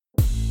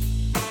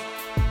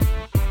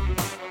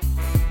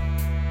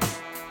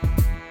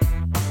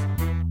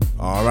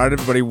right,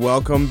 everybody,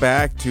 welcome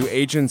back to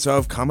Agents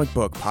of Comic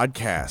Book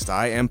Podcast.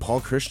 I am Paul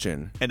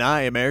Christian. And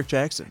I am Eric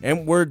Jackson.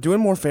 And we're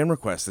doing more fan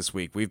requests this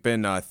week. We've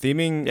been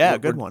theming... Yeah,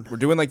 good one. We're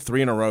doing like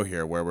 3 in a row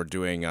here where we're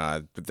doing...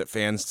 the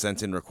fans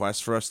sent in requests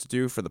for us to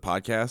do for the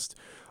podcast.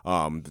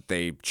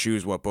 They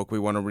choose what book we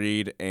want to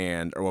read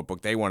or what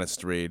book they want us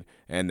to read,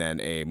 and then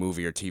a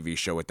movie or TV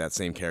show with that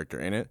same character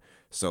in it.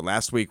 So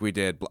last week we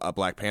did a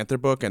Black Panther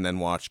book and then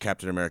watched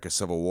Captain America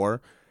Civil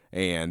War.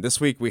 And this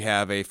week we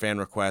have a fan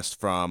request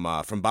from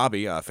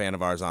Bobby, a fan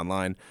of ours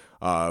online,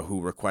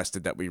 who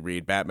requested that we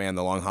read Batman: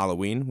 The Long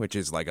Halloween, which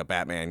is like a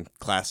Batman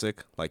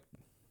classic. Like,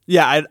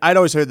 yeah, I'd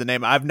always heard the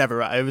name.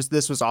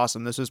 This was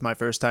awesome. This was my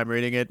first time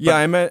reading it. Yeah,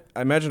 I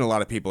imagine a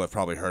lot of people have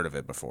probably heard of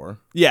it before.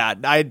 Yeah,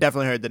 I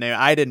definitely heard the name.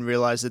 I didn't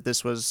realize that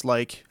this was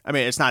like. I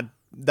mean,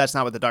 that's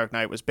not what The Dark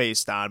Knight was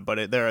based on,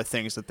 but there are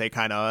things that they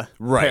kind of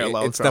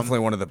parallel. It's definitely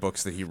one of the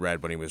books that he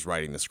read when he was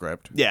writing the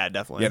script. Yeah,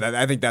 definitely. Yeah,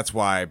 I think that's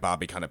why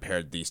Bobby kind of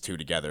paired these two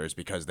together, is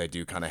because they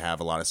do kind of have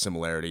a lot of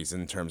similarities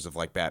in terms of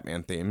like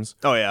Batman themes.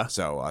 Oh yeah.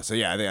 So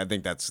yeah, I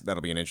think that'll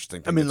be an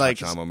interesting thing to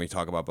touch on when we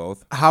talk about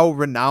both. How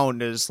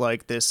renowned is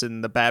like this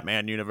in the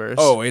Batman universe?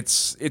 Oh,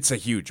 it's a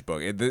huge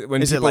book.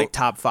 Is it like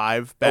top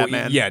 5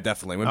 Batman? Oh, yeah,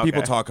 definitely. When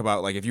people talk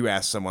about, like, if you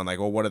ask someone like,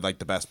 well, what are like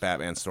the best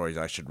Batman stories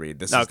I should read?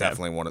 This is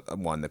definitely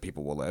one that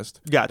people will list.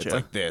 Gotcha. It's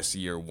like this,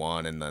 Year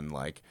One, and then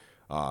like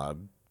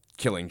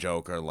Killing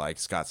Joke, or like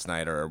Scott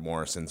Snyder or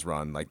Morrison's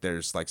run. Like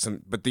there's like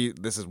some, but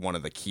this is one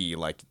of the key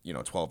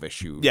 12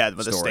 issue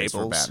stories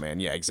for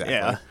Batman. Yeah, exactly.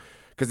 Yeah.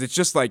 Because it's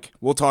just like,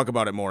 we'll talk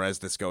about it more as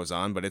this goes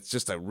on, but it's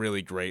just a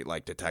really great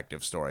like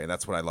detective story, and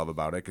that's what I love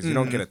about it, because you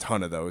don't get a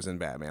ton of those in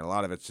Batman. A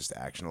lot of it's just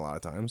action a lot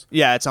of times.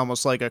 Yeah, it's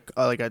almost like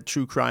a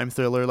true crime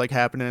thriller like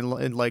happening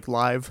in like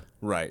live.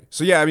 Right.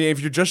 So yeah, I mean, if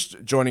you're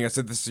just joining us,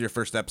 if this is your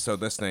first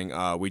episode listening,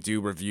 we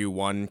do review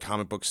one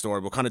comic book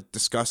story. We'll kind of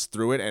discuss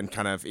through it, and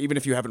kind of, even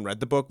if you haven't read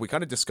the book, we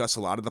kind of discuss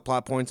a lot of the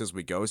plot points as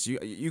we go. So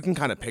you can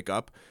kind of pick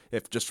up,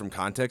 if just from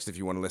context, if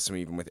you want to listen,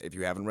 even if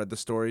you haven't read the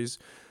stories.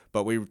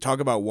 But we talk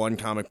about one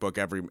comic book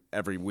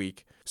every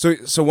week.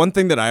 So one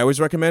thing that I always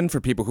recommend for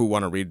people who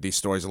want to read these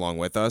stories along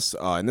with us,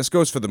 and this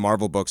goes for the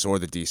Marvel books or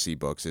the DC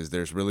books, is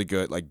there's really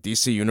good, like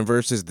DC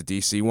Universe is the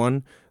DC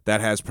one that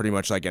has pretty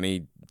much like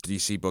any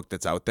DC book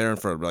that's out there,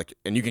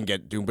 and you can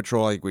get Doom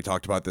Patrol, like we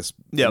talked about this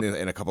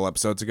in a couple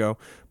episodes ago.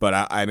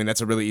 But I mean,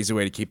 that's a really easy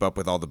way to keep up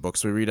with all the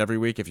books we read every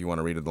week if you want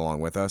to read it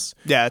along with us.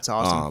 Yeah, it's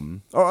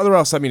awesome. Or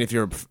else, I mean, if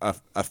you're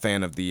a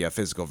fan of the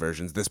physical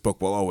versions, this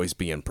book will always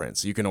be in print,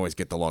 so you can always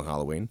get The Long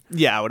Halloween.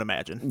 Yeah, I would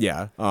imagine.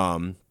 Yeah.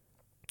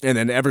 And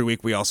then every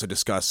week we also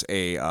discuss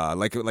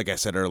like I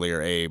said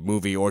earlier, a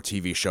movie or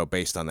TV show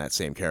based on that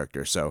same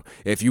character. So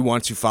if you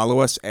want to follow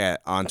us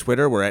on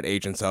Twitter, we're at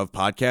Agents of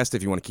Podcast.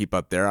 If you want to keep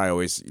up there, I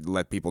always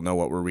let people know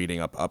what we're reading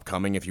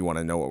upcoming if you want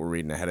to know what we're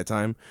reading ahead of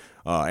time.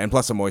 And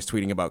plus, I'm always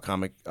tweeting about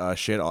comic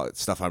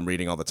stuff I'm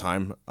reading all the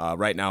time.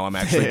 Right now, I'm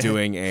actually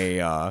doing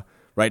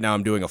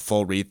I'm doing a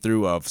full read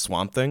through of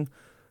Swamp Thing.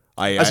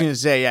 I was going to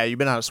say, yeah, you've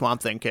been on a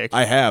Swamp Thing kick.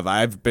 I have.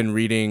 I've been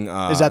reading...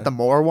 is that the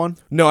Moore one?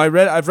 No, I've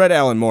read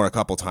Alan Moore a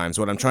couple times.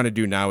 What I'm trying to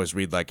do now is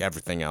read, like,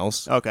 everything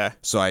else. Okay.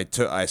 So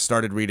I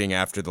started reading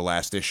after the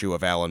last issue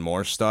of Alan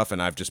Moore stuff,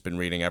 and I've just been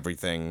reading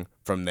everything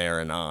from there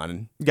and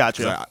on.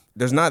 Gotcha.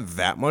 There's not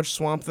that much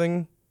Swamp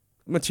Thing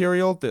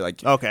material.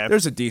 Okay.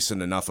 There's a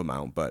decent enough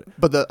amount, but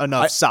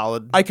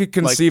solid. I could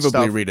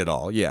conceivably read it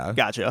all. Yeah.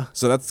 Gotcha.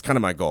 So that's kind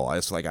of my goal.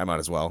 I might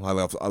as well.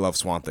 I love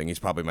Swamp Thing. He's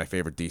probably my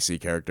favorite DC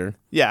character.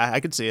 Yeah, I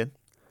could see it.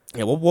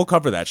 Yeah, we'll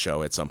cover that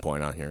show at some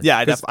point on here. Yeah,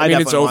 I definitely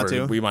it's over. Want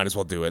to. We might as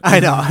well do it. I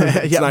know.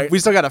 Yeah, we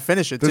still got to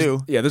finish it too.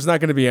 Yeah, there's not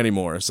going to be any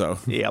more. So.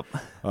 Yep.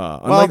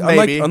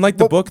 Maybe. Unlike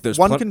the book, there's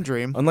one can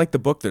dream. Unlike the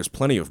book, there's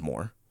plenty of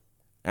more.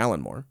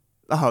 Alan Moore.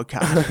 Oh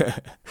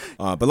God.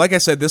 But like I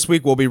said, this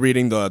week we'll be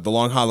reading the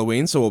Long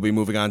Halloween, so we'll be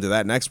moving on to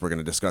that next. We're going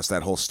to discuss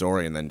that whole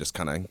story and then just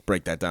kind of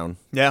break that down.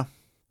 Yeah.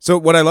 So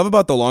what I love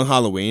about The Long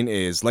Halloween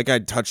is, like I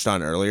touched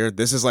on earlier,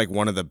 this is like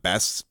one of the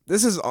best.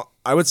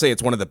 I would say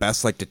it's one of the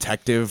best like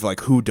detective, like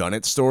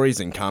whodunit stories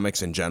in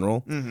comics in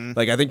general. Mm-hmm.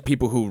 Like I think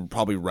people who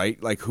probably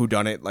write like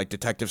whodunit, like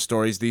detective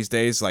stories these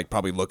days, like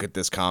probably look at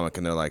this comic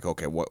and they're like,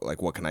 okay,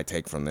 what can I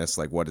take from this?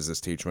 Like, what does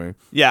this teach me?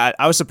 Yeah,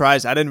 I was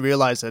surprised. I didn't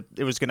realize that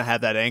it was going to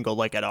have that angle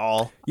like at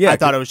all. Yeah, I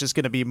thought it was just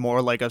going to be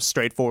more like a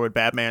straightforward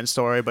Batman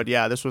story, but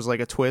yeah, this was like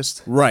a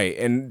twist. Right,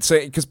 and so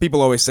because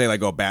people always say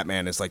like, oh,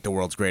 Batman is like the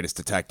world's greatest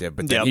detective,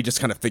 but then he just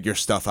kind of figures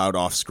stuff out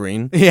off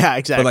screen. Yeah,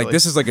 exactly. But like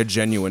this is like a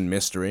genuine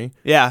mystery.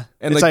 Yeah,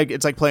 and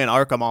it's like playing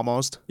Arkham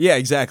almost. Yeah,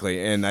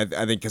 exactly. And I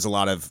think because a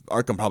lot of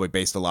Arkham probably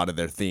based a lot of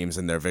their themes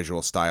and their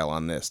visual style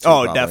on this too,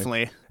 Oh, probably.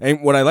 Definitely.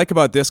 And what I like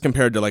about this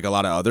compared to like a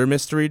lot of other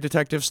mystery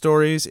detective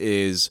stories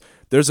is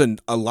there's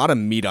a lot of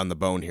meat on the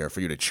bone here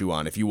for you to chew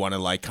on if you want to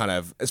like kind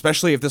of,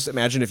 especially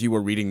imagine if you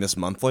were reading this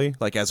monthly,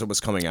 like as it was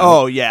coming out.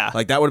 Oh, yeah.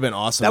 Like that would have been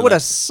awesome. That would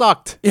have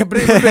sucked. Yeah, but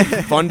it would have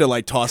been fun to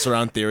like toss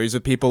around theories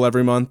with people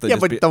every month. Yeah,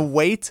 but the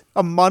wait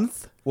a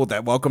month Well,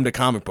 welcome to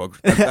comic book.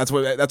 That's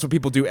what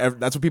people do.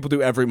 That's what people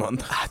do every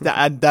month.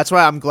 That's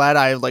why I'm glad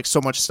I have like so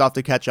much stuff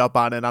to catch up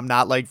on, and I'm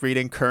not like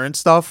reading current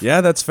stuff.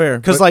 Yeah, that's fair.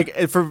 Because like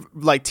for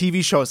like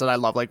TV shows that I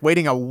love, like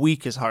waiting a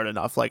week is hard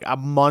enough. Like a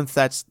month,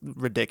 that's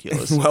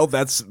ridiculous. Well,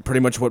 that's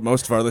pretty much what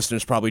most of our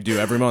listeners probably do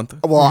every month.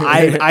 Well,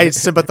 I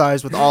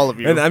sympathize with all of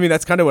you. And I mean,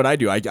 that's kind of what I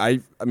do. I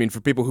mean, for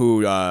people who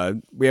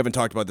we haven't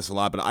talked about this a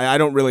lot, but I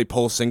don't really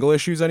pull single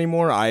issues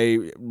anymore.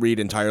 I read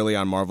entirely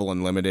on Marvel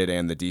Unlimited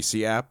and the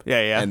DC app.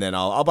 Yeah. And then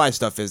I'll buy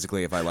stuff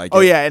physically if I like it.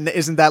 Oh yeah, and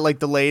isn't that like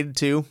delayed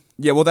too?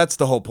 Yeah, well, that's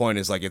the whole point.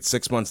 Is like it's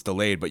 6 months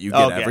delayed, but you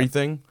get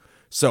everything.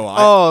 So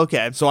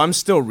okay. So I'm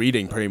still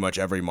reading pretty much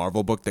every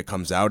Marvel book that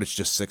comes out. It's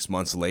just 6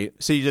 months late.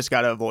 So you just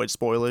gotta avoid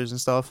spoilers and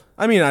stuff.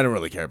 I mean, I don't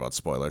really care about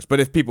spoilers, but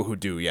if people who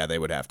do, yeah, they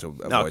would have to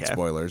avoid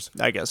spoilers.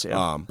 I guess,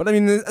 yeah. But I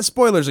mean, the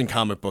spoilers in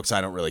comic books,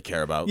 I don't really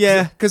care about.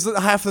 Yeah, because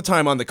half the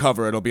time on the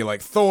cover it'll be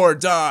like Thor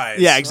dies.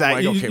 Yeah,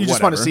 exactly. Like, okay, you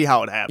just want to see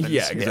how it happens.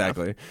 Yeah,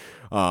 exactly. Yeah.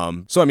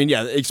 So I mean,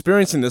 yeah,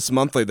 experiencing this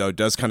monthly though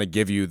does kind of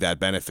give you that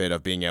benefit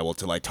of being able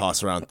to like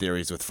toss around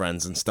theories with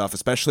friends and stuff,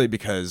 especially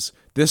because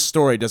this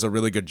story does a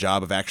really good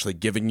job of actually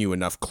giving you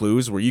enough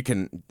clues where you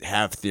can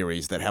have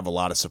theories that have a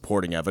lot of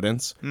supporting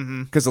evidence.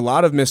 Because a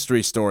lot of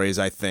mystery stories,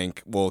 I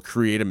think, will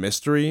create a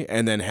mystery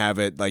and then have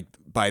it like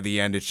by the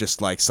end, it's just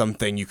like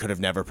something you could have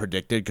never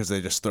predicted because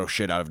they just throw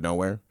shit out of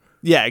nowhere.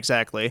 Yeah,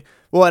 exactly.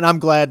 Well, and I'm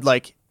glad,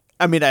 like,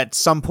 I mean, at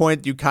some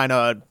point you kind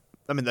of,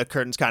 I mean, the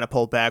curtain's kind of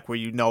pulled back where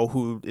you know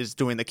who is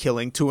doing the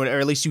killing to it, or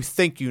at least you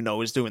think you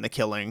know is doing the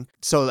killing.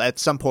 So at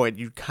some point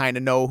you kind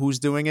of know who's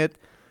doing it,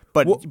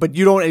 but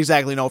you don't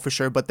exactly know for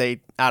sure. But I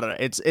don't know.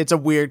 It's a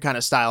weird kind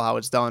of style how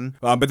it's done.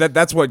 But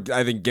that's what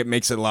I think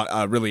makes it a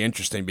lot really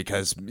interesting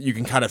because you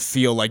can kind of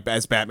feel like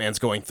as Batman's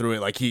going through it,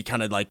 like he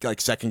kind of like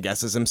second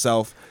guesses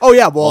himself. Oh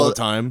yeah, well, all the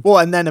time. Well,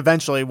 and then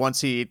eventually once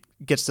he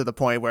gets to the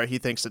point where he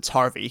thinks it's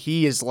Harvey,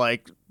 he's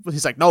like,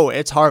 no,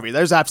 it's Harvey.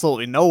 There's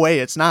absolutely no way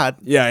it's not.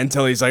 Yeah,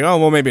 until he's like, oh,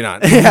 well, maybe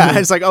not. Yeah,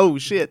 it's like, oh,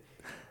 shit.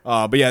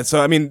 But yeah,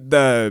 so I mean,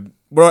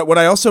 what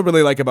I also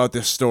really like about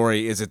this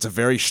story is it's a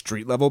very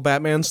street level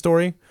Batman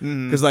story.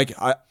 Because like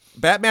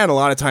Batman a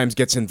lot of times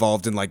gets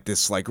involved in like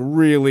this like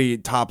really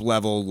top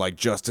level like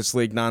Justice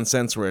League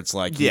nonsense where it's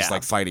like he's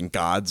like fighting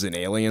gods and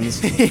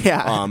aliens.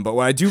 Yeah. But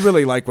what I do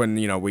really like when,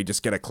 you know, we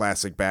just get a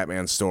classic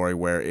Batman story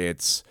where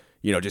it's,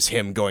 you know, just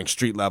him going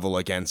street level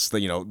against the,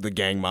 you know, the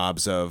gang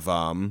mobs of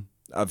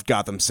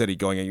Gotham City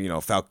going, you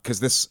know, because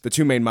the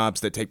two main mobs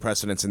that take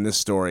precedence in this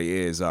story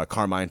is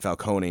Carmine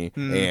Falcone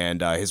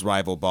and his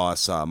rival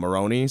boss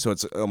Maroni. So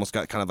it's almost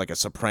got kind of like a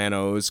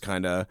Sopranos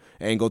kind of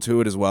angle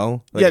to it as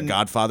well, like a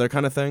Godfather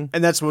kind of thing.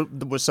 And that's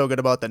what was so good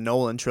about the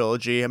Nolan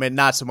trilogy. I mean,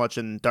 not so much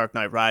in Dark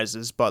Knight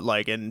Rises, but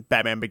like in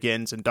Batman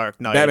Begins and Dark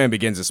Knight. Batman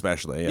Begins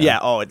especially, yeah.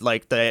 Yeah,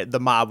 like the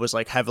mob was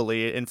like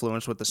heavily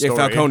influenced with the story.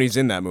 Yeah, Falcone's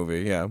in that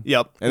movie, yeah.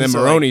 Yep. And then so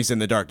Maroni's in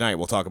The Dark Knight.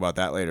 We'll talk about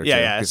that later, too.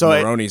 Yeah. So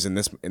Maroni's in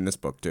this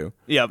book, too.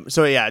 Yeah,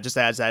 so yeah, it just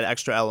adds that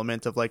extra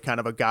element of like kind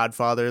of a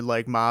Godfather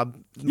like mob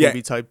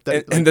movie type.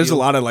 And there's a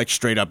lot of like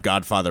straight up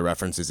Godfather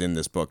references in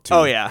this book too.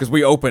 Oh yeah, because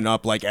we open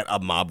up like at a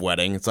mob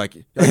wedding. It's like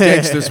a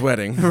gangster's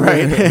wedding,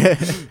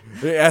 right?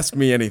 Ask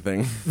me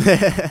anything.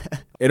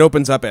 It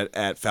opens up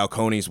at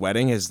Falcone's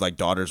wedding, his like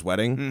daughter's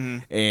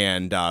wedding,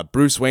 and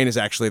Bruce Wayne is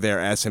actually there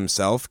as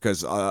himself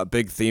because a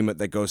big theme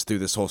that goes through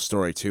this whole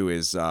story too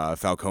is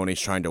Falcone's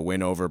trying to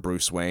win over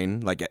Bruce Wayne,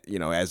 like, you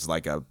know, as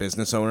like a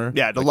business owner.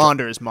 Yeah, to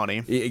launder his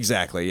money.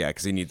 Exactly, yeah,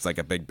 because he needs like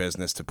a big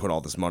business to put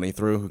all this money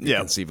through, who can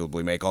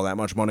conceivably make all that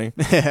much money.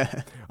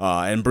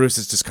 And Bruce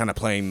is just kind of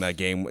playing the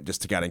game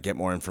just to kind of get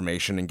more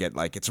information and get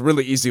like, it's a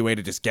really easy way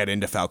to just get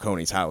into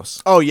Falcone's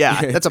house. Oh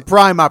yeah, that's a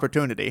prime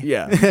opportunity.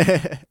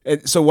 Yeah.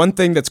 And so one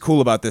thing that's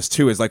cool about this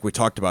too is, like we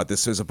talked about,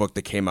 this is a book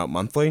that came out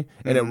monthly,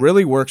 and it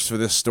really works for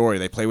this story.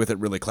 They play with it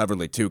really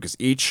cleverly too, because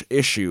each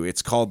issue,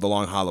 it's called The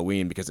Long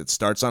Halloween because it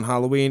starts on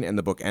Halloween and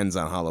the book ends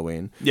on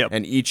Halloween. Yep.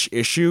 And each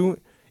issue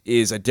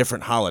is a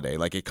different holiday.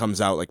 Like it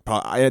comes out like,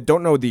 I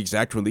don't know the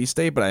exact release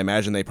date, but I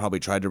imagine they probably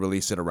tried to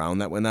release it around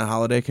that when that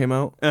holiday came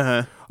out.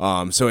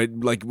 So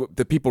it like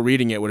the people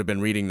reading it would have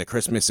been reading the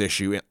Christmas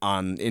issue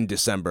in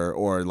December,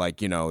 or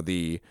like, you know,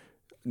 the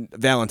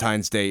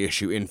Valentine's Day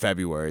issue in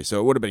February.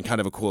 So it would have been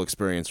kind of a cool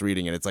experience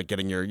reading it. It's like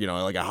getting your, you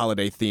know, like a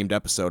holiday themed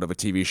episode of a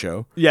TV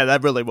show. Yeah,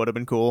 that really would have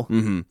been cool.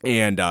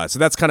 And so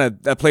that's kind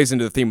of, that plays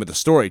into the theme of the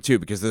story too,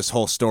 because this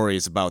whole story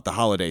is about the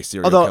holiday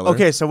serial killer.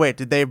 Okay, so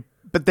wait,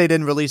 but they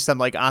didn't release them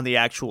like on the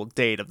actual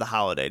date of the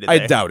holiday, did they?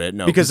 I doubt it,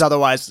 no. Because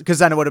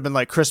then it would have been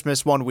like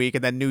Christmas one week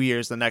and then New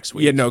Year's the next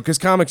week. Yeah, no, because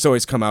comics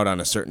always come out on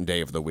a certain day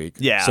of the week.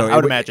 Yeah, so I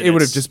would imagine it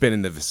would have just been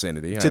in the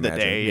vicinity. To the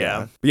day,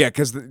 yeah. But yeah,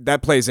 because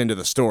that plays into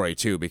the story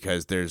too,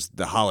 because there's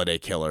the holiday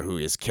killer who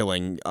is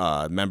killing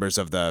members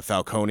of the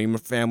Falcone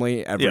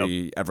family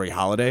every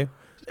holiday.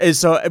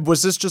 So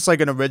was this just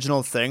like an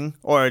original thing,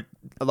 or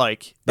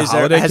like The has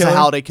holiday a killer?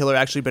 holiday killer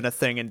actually been a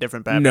thing in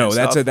different Batman No,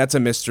 stuff? that's a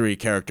mystery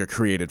character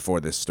created for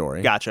this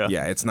story. Gotcha.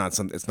 Yeah, it's not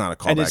a and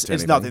callback it's to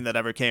anything. nothing that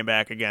ever came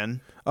back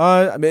again.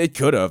 I mean, it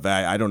could have.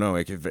 I don't know.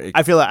 I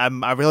feel like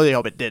I really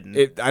hope it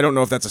didn't. I don't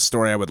know if that's a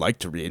story I would like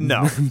to read.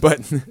 No.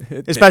 but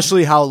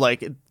Especially how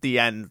like at the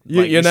end.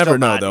 you, Like, you you're never still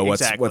know not though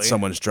exactly. what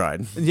someone's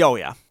tried. Oh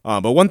yeah.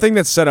 But one thing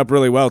that's set up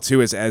really well too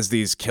is as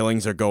these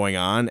killings are going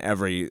on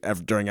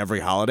during every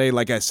holiday.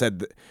 Like I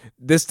said,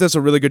 this does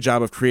a really good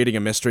job of creating a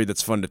mystery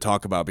that's fun to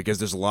talk about because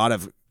there's a lot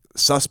of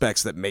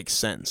suspects that make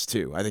sense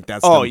too. I think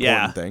that's the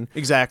important thing.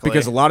 Exactly.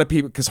 Because a lot of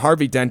people, because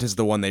Harvey Dent is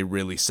the one they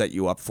really set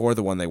you up for,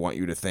 the one they want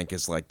you to think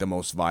is like the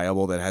most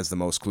viable, that has the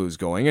most clues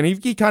going, and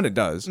he kind of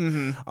does.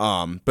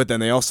 But then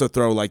they also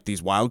throw like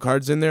these wild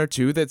cards in there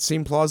too that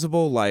seem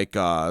plausible. Like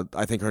I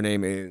think her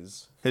name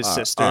is His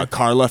sister.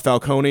 Carla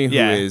Falcone, who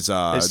Yeah, is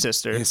his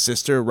sister. His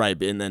sister, right?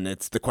 And then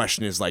the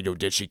question is like, oh,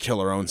 did she kill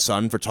her own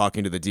son for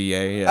talking to the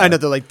DA? I know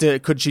they're like,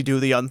 could she do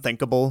the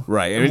unthinkable?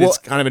 Right, and it's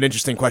kind of an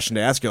interesting question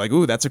to ask. You're like,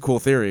 ooh, that's a cool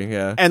theory.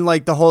 Yeah. And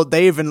like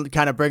they even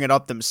kind of bring it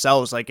up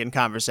themselves, like in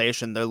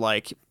conversation. They're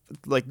like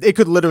it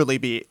could literally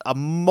be a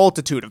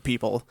multitude of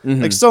people.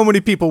 Like so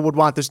many people would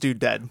want this dude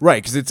dead.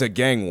 Right, because it's a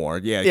gang war.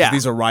 Yeah, 'cause Yeah.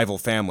 these are rival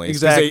families.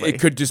 'Cause Exactly. it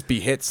could just be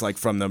hits like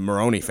from the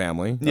Maroney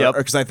family. Yep.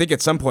 Because I think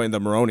at some point the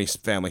Maroney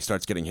family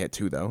starts getting hit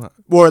too, though.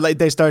 Or like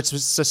they start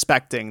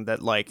suspecting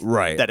that like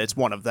Right. that it's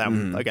one of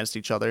them against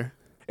each other.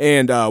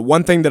 And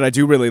one thing that I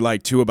do really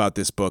like too about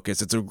this book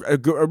is it's a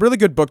really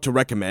good book to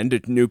recommend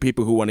to new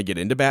people who want to get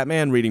into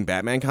Batman, reading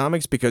Batman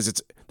comics, because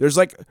there's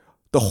like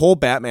the whole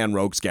Batman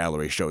Rogues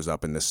Gallery shows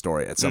up in this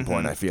story at some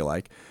point. I feel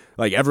like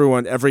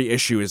every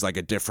issue is like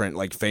a different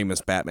like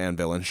famous Batman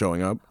villain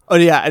showing up. Oh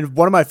yeah, and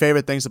one of my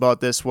favorite things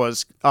about this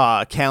was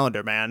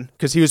Calendar Man,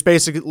 because he was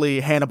basically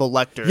Hannibal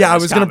Lecter. Yeah, I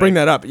was going to bring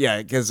that up.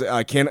 Yeah, because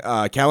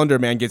Calendar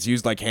Man gets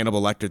used like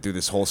Hannibal Lecter through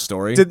this whole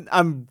story.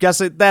 I'm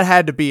guessing that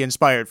had to be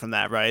inspired from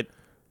that, right?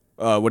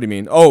 What do you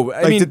mean? Oh,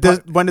 I mean,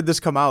 when did this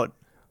come out?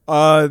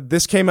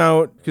 this came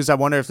out. Because I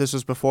wonder if this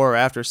was before or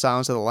after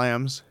Silence of the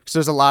Lambs. Because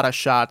there's a lot of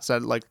shots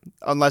that like,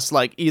 unless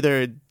like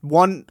either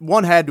one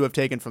had to have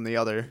taken from the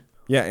other.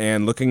 Yeah,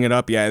 and looking it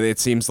up, yeah, it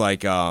seems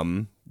like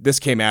this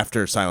came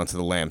after Silence of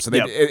the Lambs. So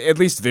at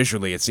least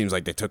visually, it seems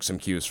like they took some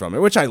cues from it,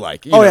 which I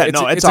like. You know,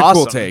 it's a awesome.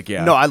 cool take.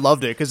 Yeah, No, I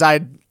loved it because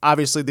I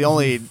obviously the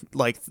only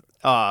like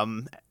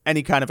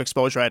any kind of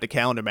exposure I had to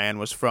Calendar Man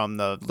was from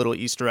the little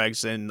Easter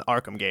eggs in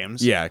Arkham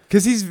games. Yeah,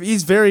 because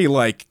he's very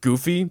like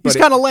goofy. But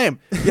He's kind of lame.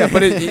 Yeah,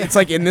 but it's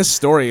like in this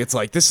story, it's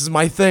like this is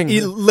my thing.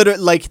 He literally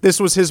like this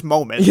was his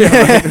moment.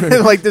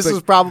 Yeah, like this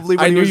was probably.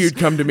 When I knew he was, you'd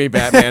come to me,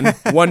 Batman,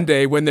 one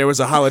day when there was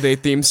a holiday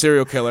themed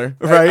serial killer.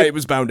 Right. It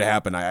was bound to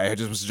happen. I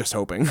just was just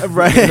hoping.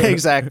 Right,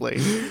 exactly.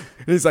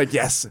 And he's like,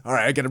 yes, all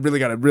right, I really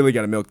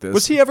gotta milk this.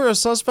 Was he ever a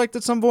suspect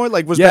at some point?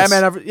 Like, was Yes.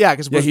 Batman ever? Yeah,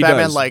 because was he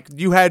Batman does. like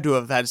you had to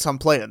have had some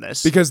play in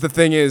this? Because the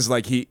thing is,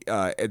 like, he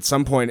at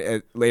some point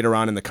later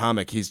on in the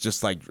comic, he's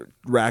just like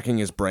racking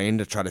his brain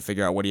to try to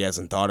figure out what he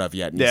hasn't thought of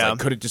yet. And he's Yeah. like,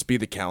 could it just be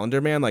the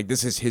Calendar Man? Like,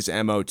 this is his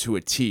MO to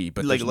a T,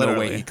 but Like, there's no way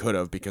literally. he could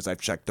have because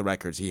I've checked the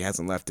records. He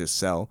hasn't left his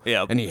cell.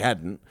 Yep. And he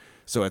hadn't.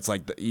 So it's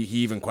like he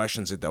even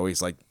questions it though.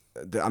 He's like,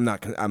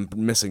 I'm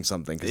missing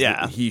something. 'Cause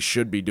Yeah. he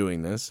should be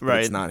doing this, but Right.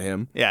 it's not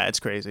him. Yeah, it's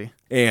crazy.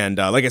 And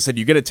like I said,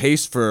 you get a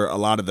taste for a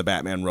lot of the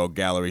Batman Rogue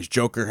Galleries.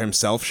 Joker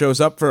himself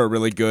shows up for a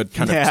really good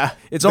kind of. Yeah,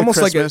 It's the almost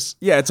Christmas.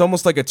 it's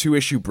almost like a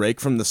 2-issue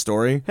break from the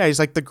story. Yeah, he's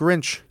like the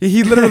Grinch.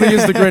 He literally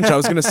is the Grinch. I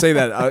was gonna say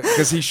that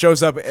because he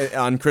shows up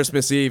on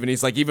Christmas Eve and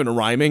he's like even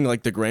rhyming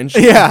like the Grinch.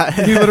 Yeah.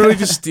 He literally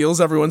just steals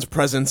everyone's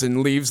presents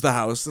and leaves the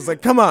house. It's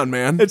like, come on,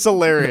 man. It's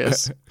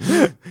hilarious.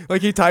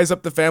 Like he ties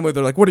up the family.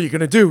 They're like, what are you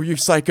gonna do, you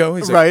psycho?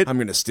 He's like, Right. I'm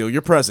gonna steal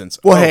your presents.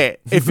 Well, Oh. hey,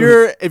 if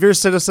you're a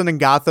citizen in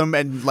Gotham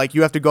and like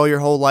you have to go your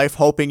whole life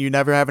hoping you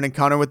never have an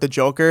encounter with the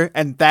Joker,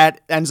 and that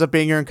ends up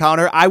being your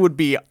encounter, I would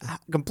be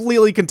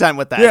completely content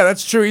with that. Yeah,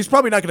 that's true. He's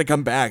probably not gonna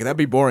come back. That'd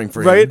be boring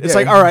for him. Right? It's Yeah.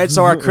 like, all right,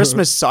 so our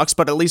Christmas sucks,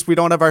 but at least we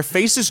don't have our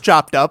faces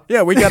chopped up.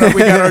 Yeah, we got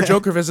our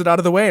Joker visit out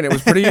of the way, and it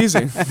was pretty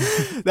easy.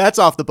 That's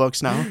off the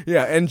books now.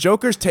 Yeah, and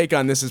Joker's take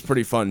on this is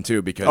pretty fun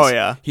too because Oh,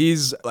 yeah.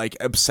 he's like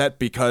upset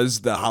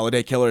because the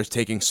holiday killer is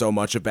taking so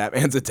much of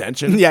Batman's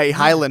attention. Yeah, he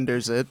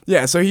Highlanders it.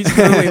 Yeah, so he's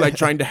literally like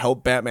trying to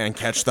help Batman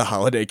catch the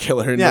holiday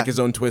killer in Yeah. like his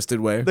own twisted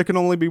way. There can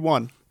only be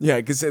one. Yeah,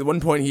 because at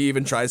one point he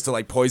even tries to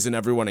like poison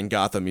everyone in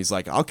Gotham. He's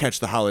like, I'll catch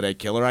the holiday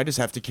killer. I just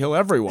have to kill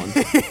everyone.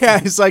 Yeah,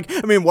 he's like,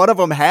 I mean, one of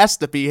them has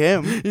to be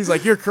him. He's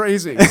like, you're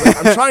crazy. He's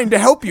like, I'm trying to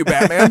help you,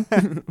 Batman.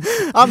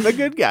 I'm the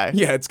good guy.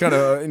 Yeah, it's kind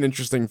of an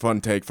interesting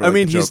fun take for I like,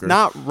 mean, the he's Joker.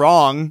 not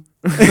wrong.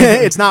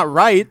 It's not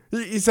right.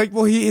 He's like,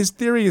 well, his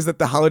theory is that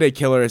the holiday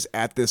killer is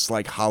at this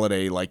like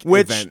holiday like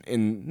Which- event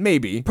in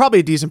maybe. Probably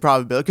a decent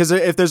probability, because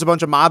if there's a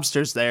bunch of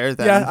mobsters there,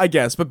 then Yeah, I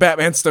guess, but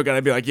Batman's still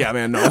gonna be like, yeah,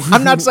 man, no.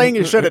 I'm not saying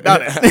you should have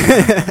done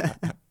it.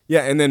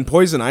 Yeah, and then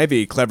Poison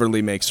Ivy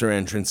cleverly makes her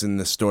entrance in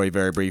this story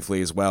very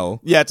briefly as well.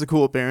 Yeah, it's a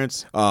cool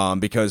appearance.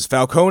 Because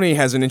Falcone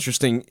has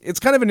it's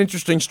kind of an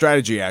interesting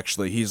strategy,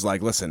 actually. He's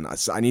like, listen,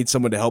 I need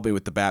someone to help me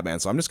with the Batman,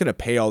 so I'm just going to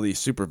pay all these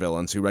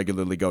supervillains who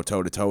regularly go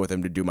toe-to-toe with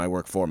him to do my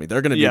work for me.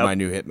 They're going to be my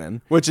new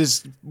hitmen. Which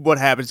is what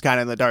happens kind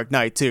of in The Dark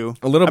Knight, too.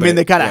 A little bit. I mean,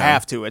 they kind of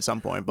have to at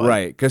some point. But.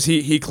 Right, because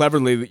he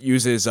cleverly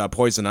uses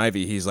Poison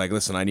Ivy. He's like,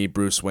 listen, I need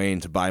Bruce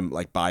Wayne to buy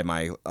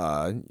my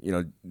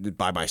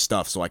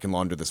stuff so I can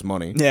launder this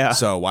money. Yeah.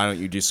 So why don't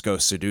you just go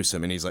seduce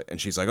him?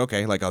 And she's like,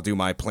 okay, like I'll do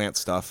my plant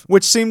stuff.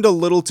 Which seemed a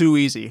little too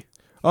easy.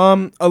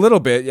 A little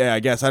bit, yeah,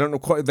 I guess. I don't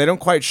know. They don't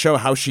quite show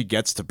how she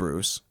gets to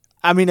Bruce.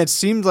 I mean, it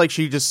seemed like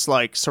she just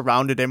like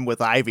surrounded him with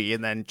ivy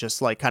and then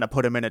just like kind of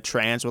put him in a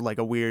trance with like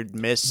a weird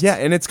mist. Yeah,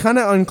 and it's kind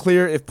of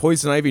unclear if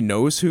Poison Ivy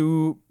knows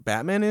who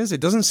Batman is.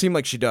 It doesn't seem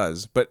like she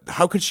does, but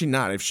how could she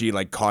not if she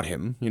like caught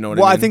him? You know what I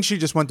mean? Well, I think she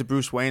just went to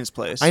Bruce Wayne's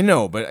place. I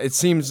know, but it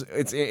seems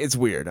it's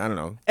weird. I don't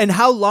know. And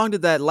how long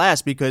did that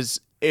last?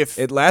 Because if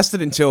it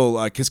lasted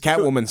until because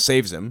Catwoman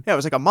saves him. Yeah, it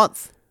was like a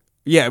month.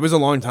 Yeah, it was a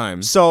long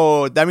time.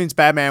 So that means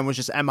Batman was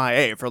just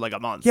MIA for like a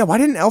month. Yeah, why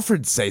didn't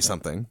Alfred say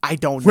something? I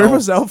don't know. Where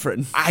was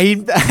Alfred?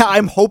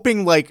 I'm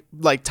hoping like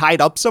tied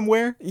up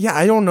somewhere. Yeah,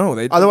 I don't know.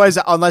 Otherwise,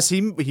 unless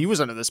he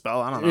was under the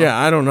spell, I don't know. Yeah,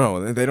 I don't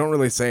know. They don't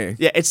really say.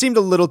 Yeah, it seemed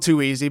a little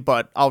too easy,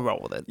 but I'll roll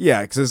with it.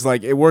 Yeah, because it's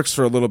like it works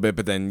for a little bit,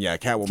 but then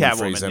Catwoman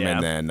frees him,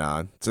 and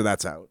then so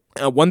that's out.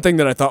 One thing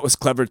that I thought was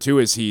clever too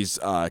is he's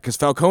because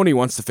Falcone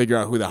wants to figure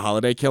out who the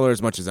Holiday Killer as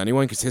much as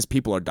anyone because his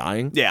people are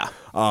dying. Yeah.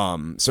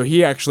 So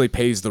he actually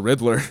pays the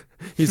Riddler.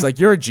 He's like,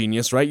 "You're a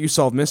genius, right? You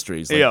solve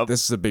mysteries. Like,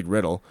 This is a big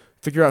riddle.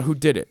 Figure out who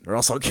did it, or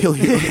else I'll kill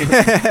you."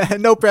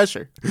 No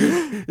pressure.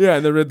 Yeah,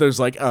 and the Riddler's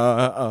like,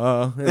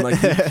 and like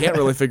he can't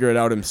really figure it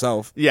out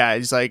himself. Yeah,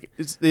 he's like,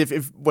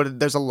 if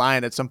there's a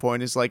line at some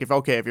point. It's like,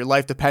 if your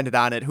life depended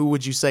on it, who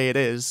would you say it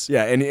is?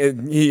 Yeah,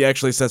 and he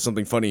actually says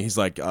something funny. He's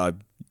like,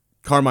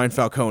 Carmine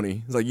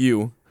Falcone. He's like,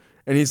 you.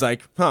 And he's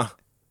like, huh,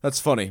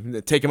 that's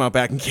funny. Take him out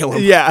back and kill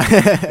him. Yeah.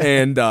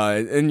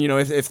 and you know,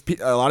 if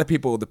a lot of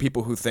people, the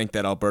people who think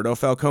that Alberto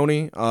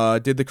Falcone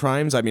did the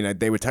crimes, I mean,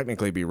 they would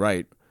technically be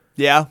right.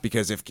 Yeah.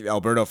 Because if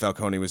Alberto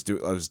Falcone was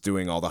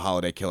doing all the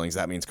holiday killings,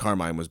 that means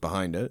Carmine was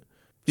behind it.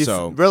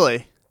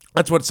 Really?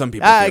 That's what some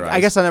people theorize. I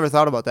guess I never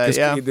thought about that,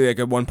 yeah. Like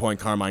at one point,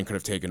 Carmine could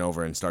have taken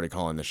over and started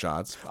calling the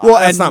shots. Well,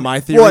 that's not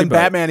my theory. Well, and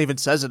Batman even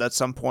says it at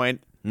some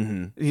point.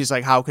 Mm-hmm. He's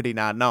like, how could he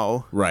not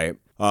know? Right.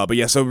 But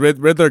yeah, so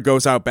Riddler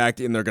goes out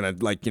back, and they're going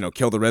to,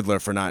 kill the Riddler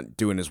for not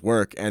doing his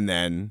work, and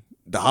then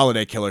the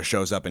Holiday Killer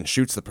shows up and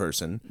shoots the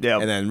person. Yeah.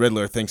 And then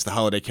Riddler thinks the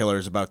Holiday Killer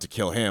is about to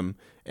kill him,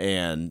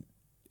 and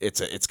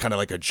it's kind of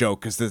like a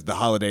joke, because the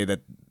holiday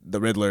that the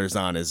Riddler is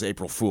on is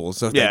April Fool's.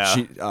 So that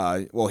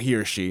he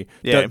or she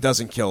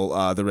doesn't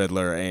kill the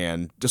Riddler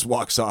and just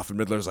walks off, and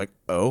Riddler's like,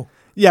 oh.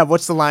 Yeah,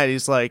 what's the line?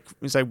 He's like,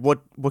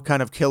 what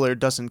kind of killer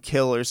doesn't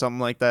kill or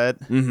something like that?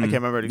 Mm-hmm. I can't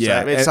remember it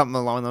exactly. It's something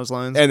along those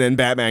lines. And then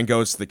Batman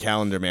goes to the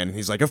calendar man, and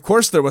he's like, of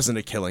course there wasn't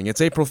a killing.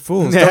 It's April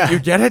Fool's. Yeah. Don't you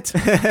get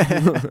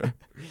it?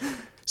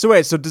 So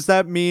wait, so does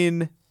that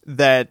mean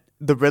that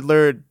the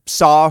Riddler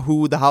saw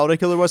who the Holiday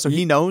Killer was, so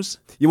he knows?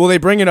 Yeah, well, they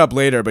bring it up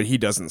later, but he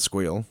doesn't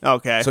squeal.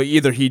 Okay. So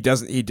either he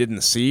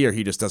didn't see, or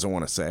he just doesn't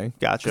want to say.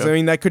 Gotcha. I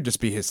mean, that could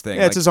just be his thing.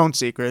 Yeah, it's his own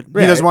secret.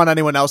 He doesn't want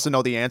anyone else to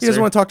know the answer. He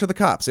doesn't want to talk to the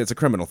cops. It's a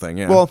criminal thing,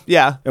 yeah. Well,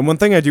 yeah. And one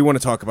thing I do want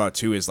to talk about,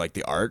 too, is like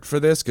the art for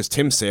this, because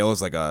Tim Sale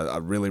is like a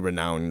really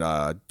renowned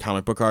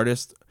comic book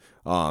artist.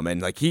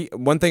 And like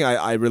one thing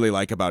I really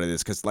like about it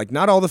is because like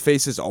not all the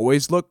faces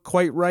always look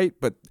quite right,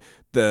 but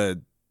the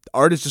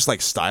art is just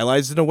like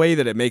stylized in a way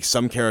that it makes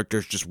some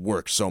characters just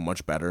work so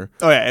much better.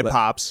 Oh yeah, it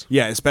pops.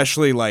 Yeah,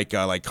 especially like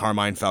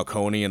Carmine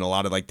Falcone and a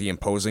lot of like the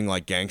imposing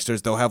like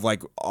gangsters. They'll have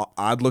like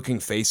odd looking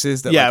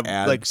faces that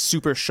add like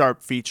super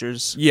sharp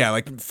features. Yeah,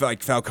 like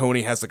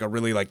Falcone has like a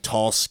really like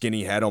tall,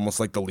 skinny head, almost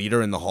like the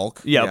leader in the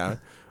Hulk. Yep. Yeah.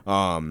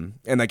 And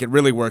like it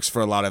really works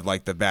for a lot of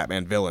like the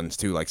Batman villains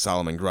too, like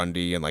Solomon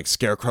Grundy, and like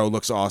Scarecrow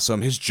looks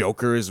awesome. His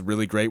Joker is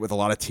really great with a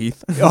lot of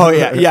teeth. Oh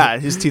yeah,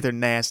 his teeth are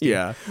nasty.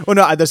 Yeah. Well,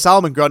 no, the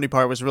Solomon Grundy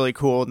part was really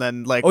cool, and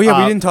then like we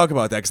didn't talk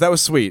about that because that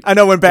was sweet. I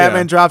know when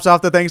Batman drops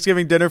off the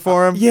Thanksgiving dinner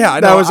for him.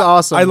 Yeah, that was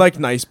awesome. I like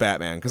nice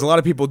Batman because a lot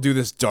of people do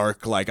this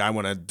dark, like I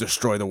want to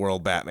destroy the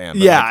world Batman.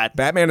 But yeah, like,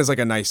 Batman is like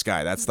a nice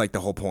guy. That's like the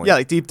whole point. Yeah,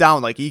 like deep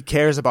down, like he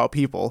cares about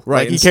people.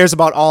 Right. Like, he cares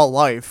about all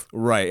life.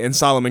 Right. And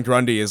Solomon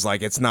Grundy is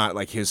like it's not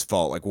like his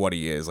fault, like what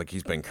he is, like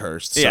he's been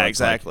cursed. So yeah,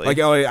 exactly.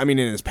 I mean,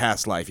 in his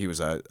past life, he was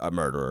a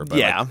murderer. But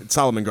yeah, like,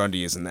 Solomon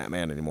Grundy isn't that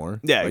man anymore.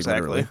 Yeah, like,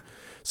 exactly. Literally.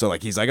 So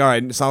like he's like, all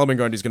right, Solomon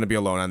Grundy's gonna be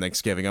alone on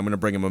Thanksgiving. I'm gonna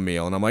bring him a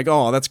meal, and I'm like,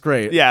 oh, that's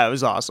great. Yeah, it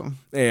was awesome.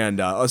 And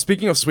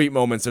speaking of sweet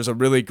moments, there's a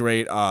really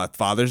great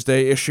Father's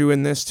Day issue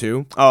in this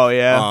too. Oh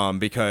yeah.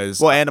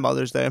 Because and a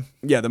Mother's Day.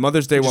 Yeah, the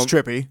Mother's Day one.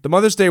 Trippy. The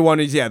Mother's Day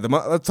one is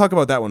let's talk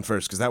about that one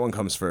first because that one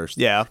comes first.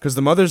 Yeah. Because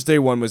the Mother's Day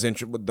one was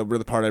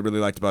the part I really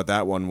liked about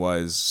that one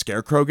was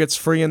Scarecrow gets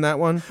free in that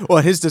one.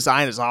 Well, his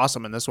design is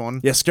awesome in this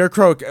one. Yeah,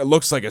 Scarecrow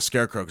looks like a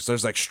scarecrow because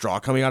there's like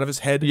straw coming out of his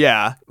head.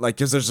 Yeah. Like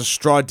because there's a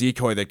straw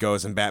decoy that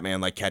goes and Batman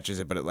like catches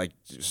it, but it like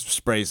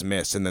sprays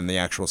mist and then the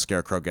actual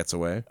Scarecrow gets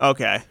away.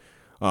 Okay.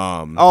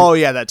 Oh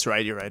yeah, that's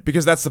right. You're right.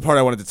 Because that's the part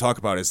I wanted to talk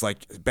about is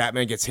like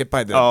Batman gets hit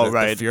by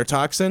the fear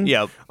toxin.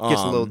 Yeah,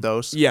 gets a little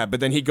dose. Yeah, but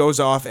then he goes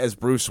off as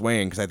Bruce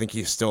Wayne because I think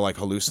he's still like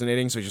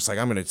hallucinating. So he's just like,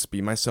 I'm gonna just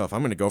be myself.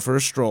 I'm gonna go for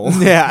a stroll.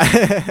 Yeah.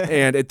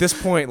 And at this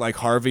point, like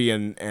Harvey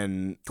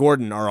and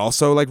Gordon are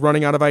also like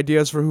running out of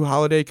ideas for who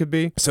Holiday could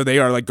be. So they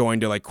are like going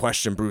to like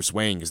question Bruce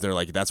Wayne because they're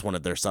like, that's one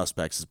of their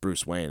suspects is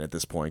Bruce Wayne at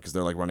this point because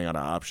they're like running out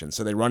of options.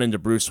 So they run into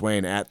Bruce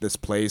Wayne at this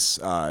place,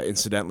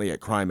 incidentally at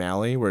Crime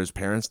Alley where his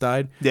parents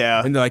died.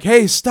 Yeah. And they're like,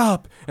 hey,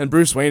 stop. And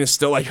Bruce Wayne is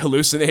still like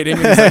hallucinating.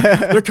 And he's like,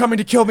 they're coming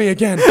to kill me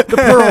again.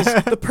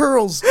 The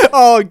pearls.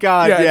 Oh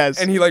God, Yeah, yes.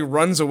 And he like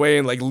runs away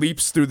and like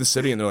leaps through the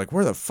city. And they're like,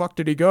 where the fuck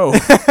did he go?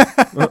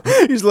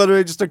 He's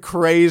literally just a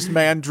crazed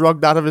man,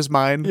 drugged out of his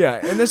mind. Yeah.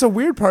 And there's a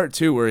weird part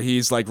too where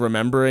he's like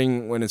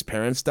remembering when his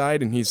parents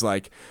died, and he's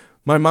like,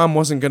 my mom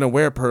wasn't gonna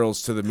wear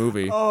pearls to the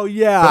movie. Oh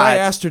yeah. But I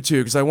asked her to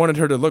because I wanted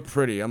her to look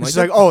pretty. I'm He's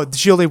like, like, oh,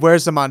 she only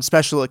wears them on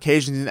special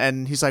occasions,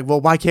 and he's like,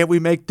 well, why can't we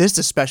make this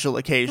a special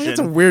occasion? it's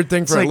a weird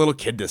thing for like- a little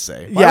kid to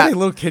say. Why Yeah. would a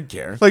little kid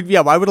care? Like,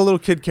 yeah, why would a little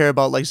kid care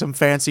about like some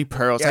fancy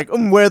pearls? Yeah. Like,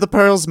 where are the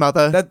pearls,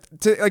 mother?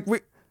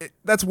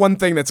 That's one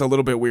thing that's a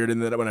little bit weird in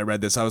that when I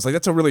read this, I was like,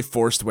 that's a really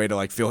forced way to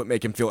like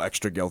make him feel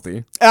extra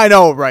guilty. I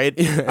know, right?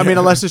 I mean,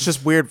 unless it's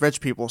just weird rich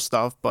people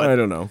stuff, but I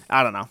don't know.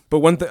 But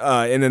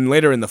and then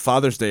later in the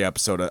Father's Day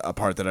episode, a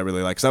part that I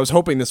really like, because I was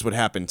hoping this would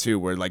happen too,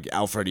 where like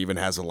Alfred even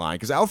has a line,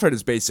 because Alfred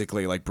is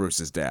basically like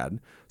Bruce's dad.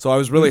 So I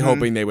was really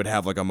hoping they would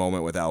have like a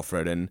moment with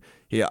Alfred, and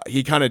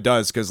he kind of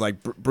does, because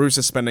like Bruce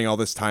is spending all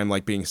this time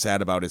like being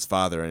sad about his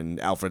father, and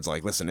Alfred's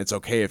like, listen, it's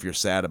okay if you're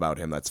sad about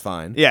him, that's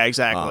fine. Yeah,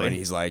 exactly. And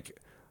he's like,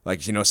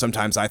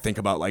 sometimes I think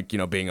about like,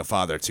 being a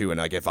father too, and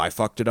like if I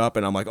fucked it up,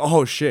 and I'm like,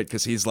 oh shit,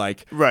 because he's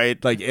like,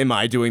 right, like, am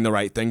I doing the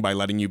right thing by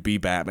letting you be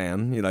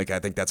Batman? I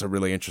think that's a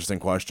really interesting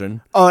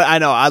question. Oh, I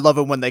know. I love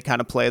it when they kind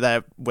of play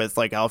that with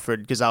like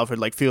Alfred, because Alfred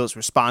like feels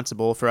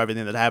responsible for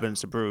everything that happens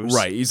to Bruce.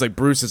 Right. He's like,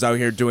 Bruce is out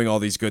here doing all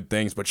these good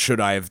things, but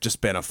should I have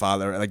just been a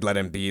father, like let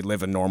him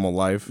live a normal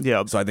life?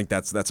 Yeah. So I think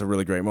that's a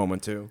really great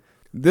moment too.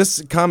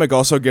 This comic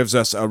also gives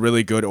us a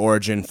really good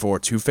origin for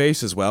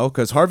Two-Face as well,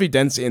 because Harvey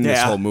Dent's in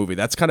this whole movie.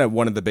 That's kind of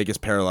one of the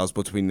biggest parallels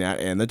between that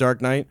and The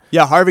Dark Knight.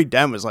 Yeah, Harvey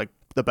Dent was like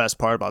the best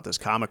part about this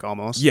comic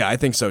almost. Yeah, I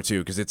think so too,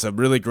 because it's a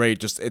really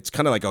great, it's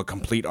kind of like a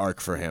complete arc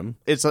for him.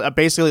 It's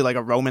basically like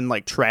a Roman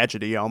like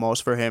tragedy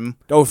almost for him.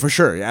 Oh, for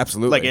sure. Yeah,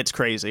 absolutely. Like, it's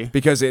crazy.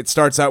 Because it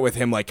starts out with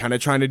him like kind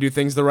of trying to do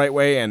things the right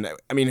way, and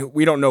I mean,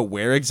 we don't know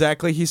where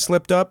exactly he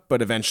slipped up,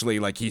 but eventually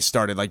like he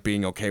started like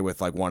being okay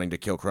with like wanting to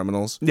kill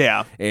criminals.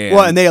 Yeah. And,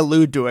 and they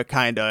allude to it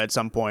kind of at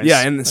some points.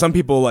 Yeah, and some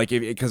people like,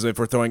 because if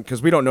we're throwing,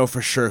 because we don't know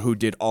for sure who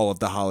did all of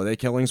the holiday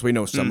killings. We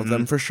know some of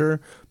them for sure,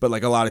 but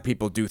like a lot of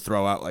people do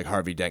throw out like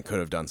Harvey Dent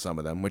could have done some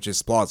of them, which is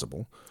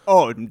plausible.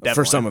 Oh, definitely.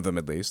 For some of them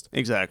at least.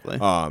 Exactly.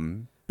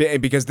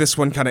 Because this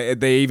one kind of,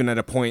 they even at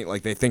a point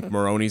like they think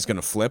Maroni's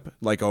gonna flip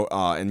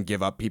and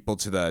give up people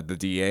to the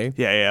DA.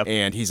 Yeah.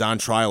 And he's on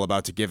trial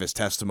about to give his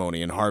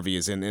testimony, and Harvey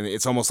is in, and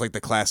it's almost like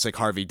the classic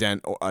Harvey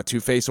Dent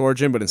Two-Face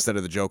origin, but instead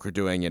of the Joker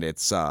doing it,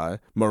 it's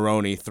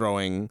Maroni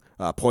throwing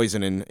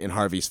poison in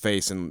Harvey's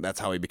face, and that's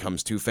how he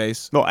becomes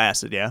Two-Face. No,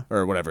 acid, yeah.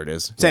 Or whatever it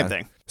is. Same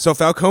thing. So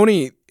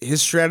Falcone,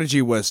 his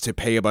strategy was to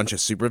pay a bunch of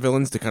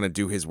supervillains to kind of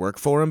do his work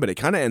for him, but it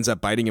kind of ends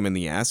up biting him in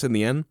the ass in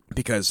the end,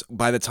 because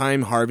by the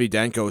time Harvey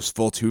Dent goes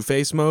full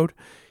Two-Face mode,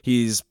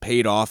 he's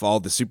paid off all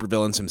the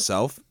supervillains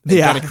himself.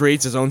 He kind of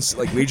creates his own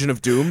like Legion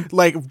of Doom.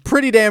 Like,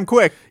 pretty damn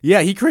quick.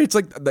 Yeah, he creates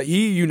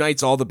he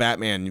unites all the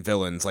Batman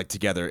villains like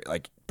together,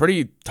 like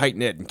pretty tight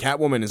knit. And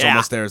Catwoman is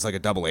almost there as like a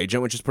double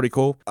agent, which is pretty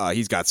cool.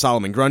 He's got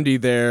Solomon Grundy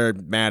there,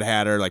 Mad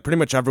Hatter, like pretty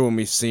much everyone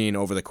we've seen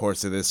over the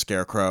course of this,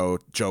 Scarecrow,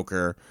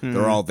 Joker,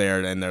 they're all there,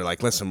 and they're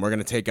like, listen, we're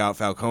gonna take out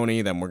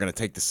Falcone, then we're gonna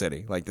take the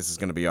city. Like, this is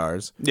gonna be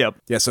ours. Yep.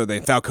 Yeah. So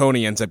then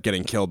Falcone ends up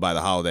getting killed by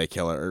the Holiday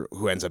Killer,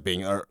 who ends up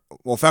being,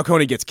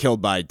 Falcone gets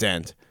killed by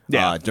Dent.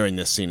 During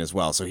this scene as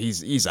well, so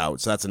he's out.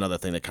 So that's another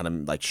thing that kind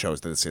of like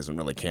shows that this isn't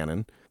really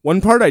canon.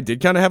 One part I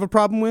did kind of have a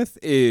problem with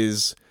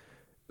is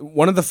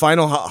one of the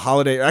final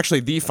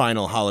the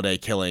final holiday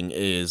killing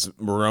is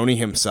Maroni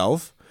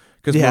himself,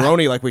 because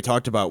Maroni, like we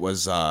talked about,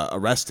 was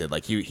arrested.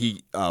 Like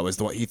he was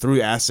the one, he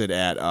threw acid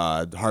at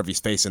Harvey's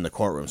face in the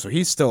courtroom, so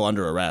he's still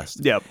under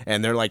arrest. Yep.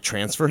 And they're like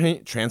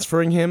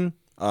transferring him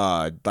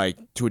like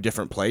to a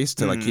different place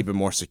to like keep him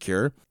more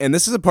secure. And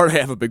this is a part I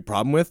have a big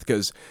problem with,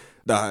 because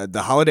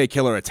the Holiday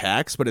Killer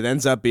attacks, but it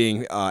ends up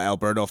being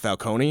Alberto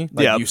Falcone.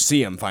 Like, you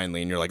see him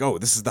finally, and you're like, oh,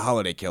 this is the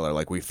Holiday Killer.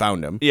 Like, we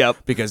found him.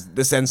 Yep. Because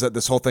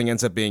this whole thing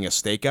ends up being a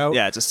stakeout.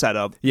 Yeah, it's a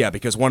setup. Yeah,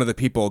 because one of the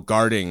people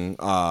guarding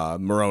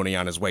Maroni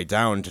on his way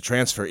down to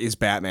transfer is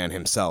Batman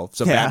himself.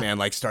 So Batman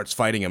like starts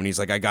fighting him, and he's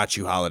like, I got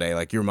you, Holiday.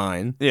 Like, you're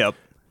mine. Yep.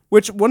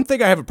 Which, one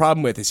thing I have a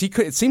problem with is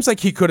it seems like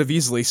he could have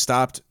easily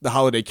stopped the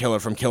Holiday Killer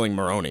from killing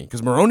Maroni,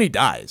 because Maroni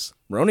dies.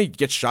 Maroni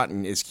gets shot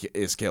and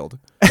is killed.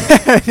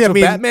 So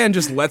Batman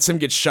just lets him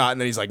get shot,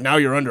 and then he's like, now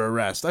you're under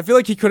arrest. I feel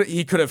like he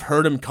could have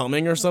heard him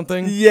coming or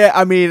something. Yeah,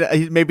 I mean,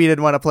 maybe he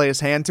didn't want to play his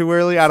hand too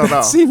early. I don't know.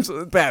 It seems,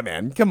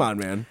 Batman, come on,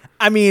 man.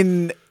 I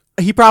mean,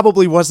 he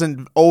probably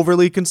wasn't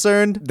overly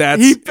concerned.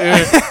 He's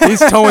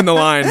towing the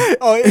line.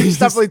 Oh, he's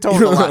definitely towing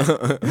the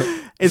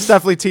line. It's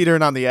definitely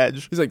teetering on the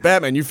edge. He's like,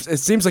 Batman, it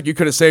seems like you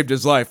could have saved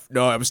his life.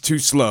 No, I was too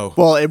slow.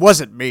 Well, it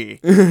wasn't me,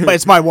 but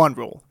it's my one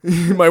rule.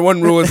 My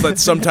one rule is that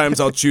sometimes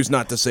I'll choose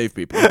not to save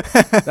people.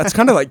 That's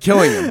kind of like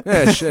killing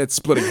him. Shit,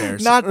 splitting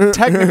hairs. Not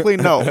technically,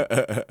 no.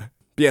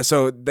 Yeah,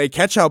 so they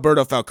catch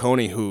Alberto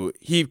Falcone, who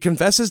he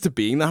confesses to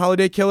being the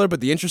Holiday Killer,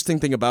 but the interesting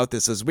thing about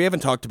this is we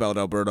haven't talked about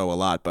Alberto a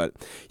lot, but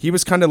he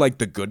was kind of like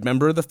the good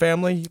member of the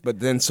family, but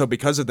then so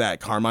because of that,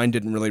 Carmine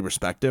didn't really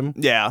respect him.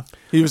 Yeah,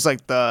 he was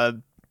like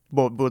the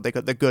what would they call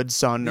it, the good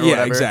son or yeah,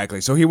 whatever.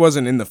 Exactly. So he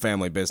wasn't in the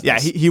family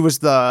business. Yeah, he was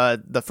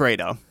the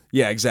Fredo.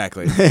 Yeah,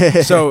 exactly.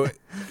 So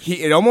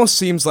it almost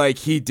seems like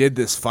he did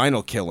this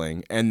final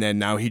killing, and then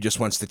now he just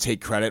wants to take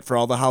credit for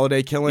all the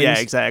holiday killings. Yeah,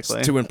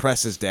 exactly. To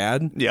impress his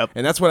dad. Yep.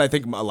 And that's what I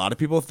think a lot of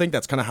people think.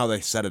 That's kind of how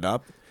they set it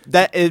up.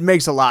 That it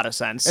makes a lot of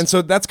sense. And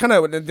so that's kind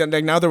of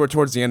now that we're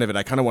towards the end of it,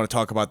 I kind of want to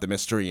talk about the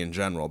mystery in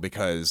general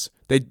because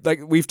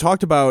we've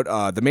talked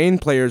about the main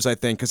players, I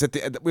think, because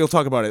we'll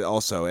talk about it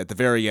also at the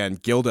very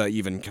end. Gilda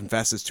even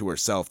confesses to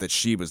herself that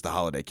she was the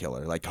holiday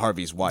killer, like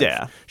Harvey's wife.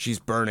 Yeah, she's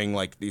burning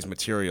like these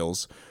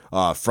materials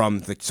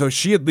so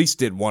she at least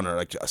did one, or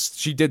like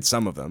she did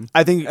some of them.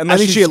 I think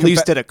she at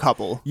least did a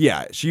couple. Yeah,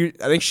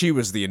 I think she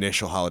was the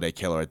initial holiday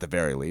killer at the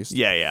very least.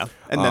 Yeah,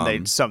 and then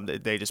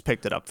they just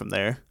picked it up from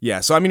there. Yeah,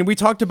 so I mean, we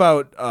talked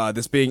about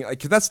this being like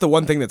that's the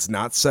one thing that's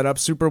not set up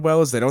super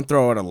well is they don't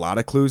throw out a lot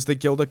of clues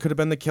that Gilda could have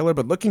been the killer,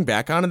 but looking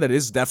back on it, that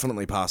is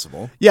definitely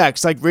possible. Yeah,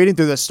 because like reading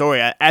through the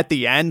story at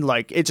the end,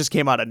 like it just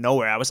came out of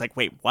nowhere. I was like,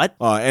 wait, what?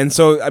 And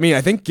so I mean,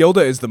 I think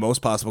Gilda is the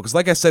most possible because,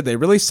 like I said, they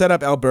really set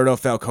up Alberto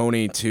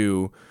Falcone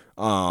to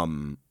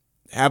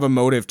have a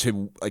motive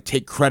to like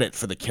take credit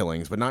for the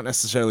killings, but not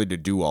necessarily to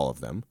do all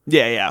of them.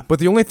 Yeah. But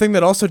the only thing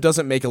that also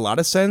doesn't make a lot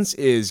of sense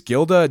is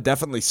Gilda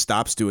definitely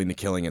stops doing the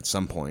killing at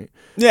some point.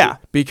 Yeah.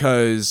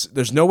 Because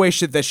there's no way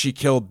that she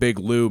killed Big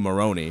Lou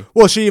Maroney.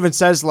 Well, she even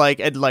says like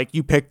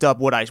you picked up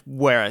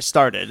where I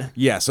started.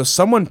 Yeah, so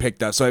someone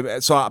picked up.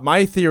 So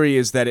my theory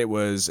is that it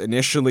was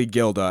initially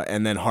Gilda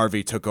and then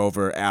Harvey took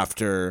over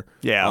after.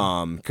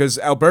 Yeah. Because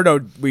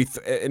Alberto,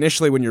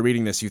 initially when you're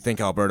reading this, you think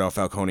Alberto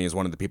Falcone is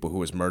one of the people who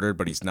was murdered,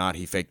 but he's not.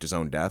 He faked his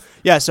own death.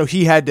 Yeah, so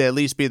he had to at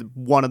least be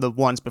one of the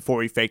ones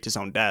before he faked his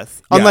own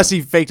death. Yeah. Unless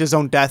he faked his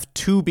own death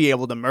to be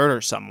able to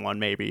murder someone,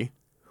 maybe.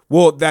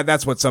 Well,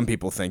 that's what some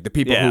people think. The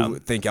people Yeah. who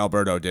think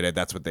Alberto did it,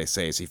 that's what they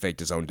say, is he faked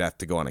his own death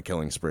to go on a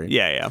killing spree.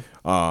 Yeah.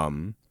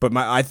 But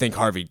I think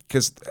Harvey,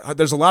 because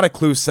there's a lot of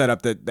clues set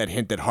up that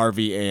hint that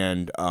Harvey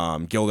and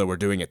Gilda were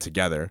doing it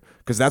together.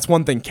 Because that's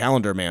one thing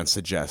Calendar Man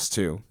suggests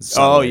too.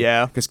 Oh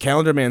yeah. Because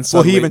Calendar Man.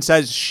 Well, he even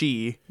says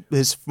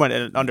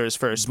under his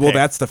first. Well, pick.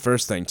 that's the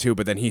first thing too.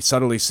 But then he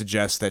subtly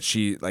suggests that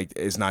she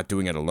is not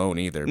doing it alone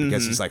either.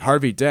 Because he's like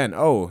Harvey Dent.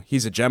 Oh,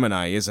 he's a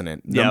Gemini, isn't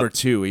it? Yep. Number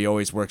 2. He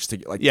always works to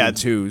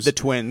twos. The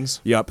twins.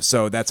 Yep.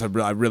 So that's a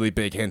really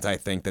big hint, I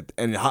think. That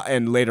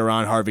and later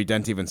on, Harvey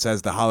Dent even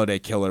says the Holiday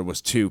Killer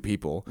was 2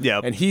 people.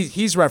 Yep. And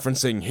he's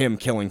referencing him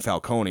killing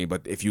Falcone,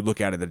 but if you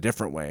look at it a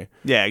different way,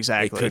 yeah,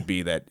 exactly. it could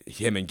be that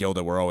him and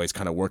Gilda were always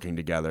kind of working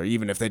together,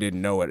 even if they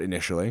didn't know it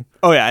initially.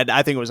 Oh yeah,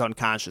 I think it was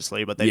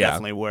unconsciously, but they Yeah.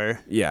 definitely were.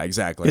 Yeah,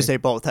 exactly. Because they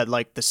both had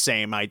like the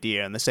same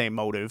idea and the same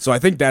motive. So I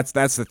think that's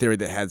the theory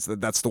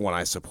that's the one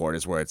I support,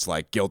 is where it's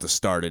like Gilda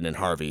started and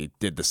Harvey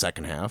did the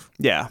second half.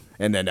 Yeah.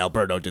 And then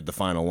Alberto did the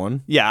final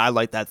one. Yeah, I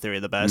like that theory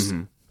the best.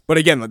 But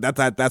again,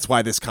 that's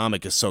why this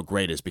comic is so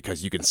great, is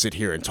because you can sit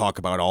here and talk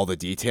about all the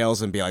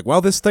details and be like,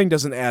 well, this thing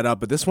doesn't add up,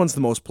 but this one's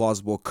the most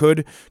plausible.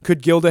 Could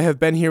Gilda have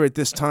been here at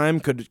this time?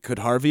 Could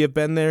Harvey have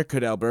been there?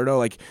 Could Alberto?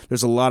 Like,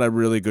 there's a lot of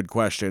really good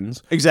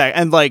questions.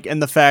 Exactly. And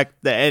the fact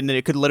that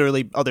it could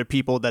literally other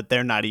people that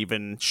they're not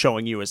even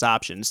showing you as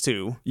options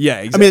too. Yeah,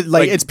 exactly. I mean,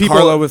 like it's people.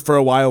 Carla for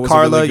a while was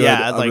Carla, a really good,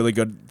 yeah, a really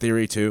good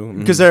theory too.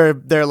 Because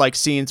they're like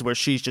scenes where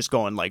she's just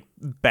going like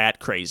bat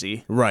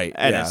crazy. Right.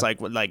 And yeah. it's like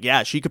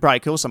yeah, she could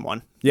probably kill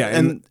someone. Yeah,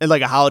 and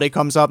like a holiday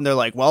comes up and they're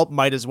like, well,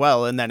 might as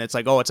well. And then it's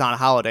like, oh, it's on a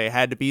holiday. It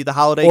had to be the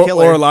holiday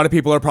killer. Or a lot of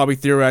people are probably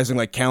theorizing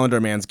like Calendar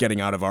Man's getting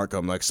out of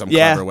Arkham like some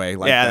clever way.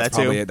 Like, yeah, that's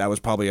probably that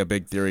was probably a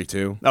big theory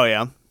too. Oh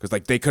yeah. Because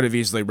like they could have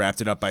easily wrapped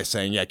it up by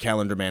saying, yeah,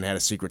 Calendar Man had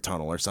a secret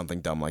tunnel or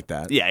something dumb like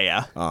that.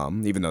 Yeah.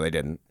 Even though they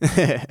didn't.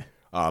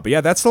 But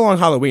yeah, that's The Long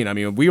Halloween. I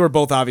mean, we were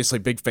both obviously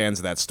big fans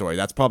of that story.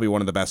 That's probably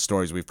one of the best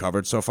stories we've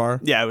covered so far.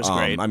 Yeah, it was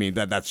great. I mean,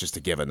 that's just a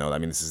given, though. I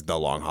mean, this is The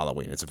Long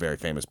Halloween. It's a very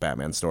famous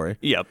Batman story.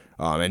 Yep.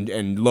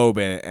 And Loeb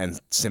and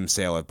Sim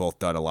Sale have both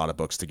done a lot of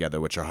books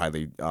together, which are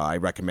highly, I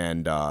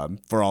recommend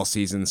For All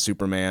Seasons,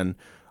 Superman,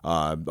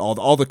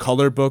 all the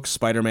color books,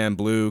 Spider-Man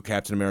Blue,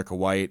 Captain America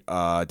White,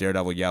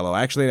 Daredevil Yellow.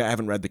 Actually, I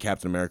haven't read the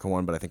Captain America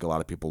one, but I think a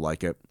lot of people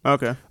like it.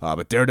 Okay.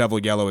 But Daredevil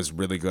Yellow is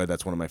really good.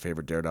 That's one of my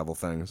favorite Daredevil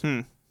things.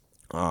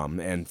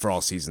 And For All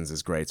Seasons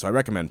is great. So I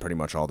recommend pretty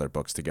much all their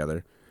books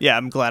together. Yeah,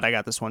 I'm glad I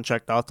got this one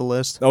checked off the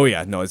list. Oh,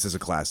 yeah. No, this is a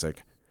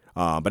classic.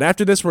 But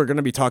after this, we're going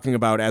to be talking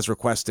about, as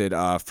requested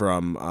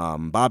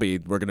from Bobby,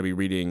 we're going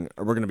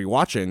to be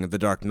watching The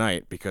Dark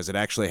Knight, because it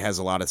actually has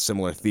a lot of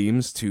similar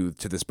themes to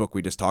this book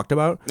we just talked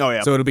about. Oh,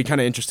 yeah. So it'll be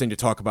kind of interesting to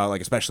talk about,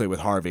 like, especially with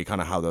Harvey,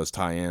 kind of how those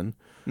tie in.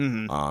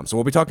 So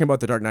we'll be talking about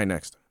The Dark Knight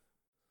next.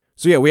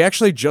 So yeah, we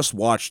actually just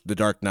watched The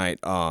Dark Knight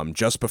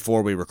just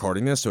before we were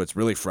recording this, so it's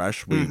really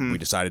fresh. We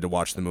decided to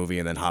watch the movie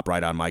and then hop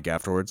right on mic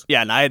afterwards.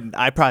 Yeah, and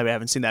I probably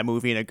haven't seen that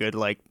movie in a good,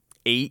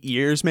 8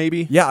 years,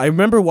 maybe. Yeah, I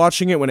remember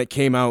watching it when it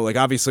came out. Like,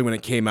 obviously, when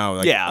it came out,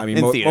 like, yeah, I mean,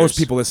 in most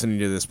people listening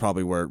to this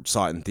probably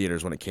saw it in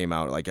theaters when it came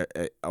out, like,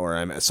 or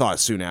I saw it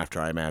soon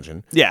after, I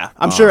imagine. Yeah,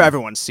 I'm sure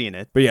everyone's seen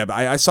it. But yeah,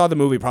 I saw the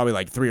movie probably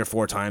like 3 or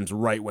 4 times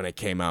right when it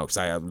came out, because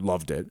I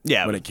loved it.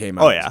 Yeah, when it came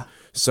out. Oh yeah.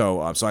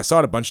 So I saw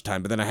it a bunch of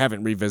times, but then I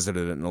haven't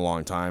revisited it in a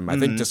long time. I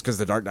think just because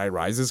The Dark Knight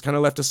Rises kind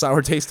of left a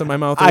sour taste in my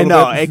mouth a I little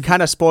know, bit. it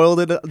kind of spoiled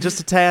it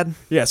just a tad.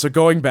 Yeah, so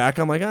going back,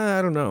 I'm like,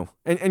 I don't know.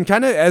 And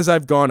kind of as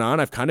I've gone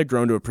on, I've kind of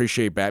grown to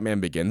appreciate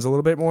Batman Begins a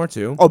little bit more,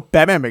 too. Oh,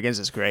 Batman Begins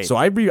is great. So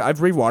I've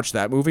rewatched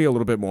that movie a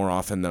little bit more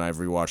often than I've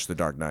rewatched The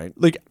Dark Knight.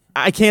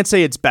 I can't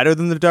say it's better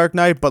than The Dark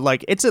Knight,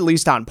 but, it's at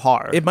least on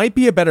par. It might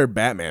be a better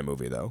Batman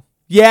movie, though.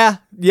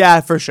 Yeah,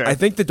 for sure. I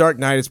think The Dark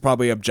Knight is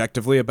probably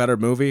objectively a better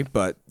movie,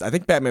 but I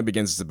think Batman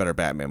Begins is a better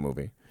Batman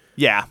movie.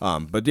 Yeah.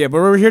 But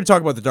we're here to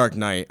talk about The Dark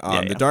Knight.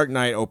 Yeah. The Dark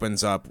Knight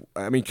opens up,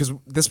 I mean, because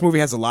this movie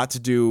has a lot to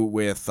do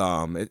with,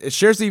 it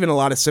shares even a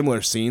lot of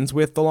similar scenes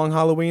with The Long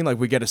Halloween. Like,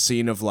 we get a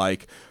scene of,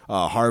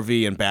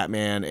 Harvey and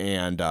Batman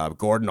and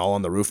Gordon all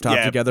on the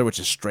rooftop together, which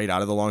is straight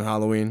out of The Long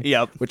Halloween.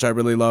 Yep. Which I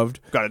really loved.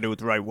 Gotta do it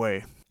the right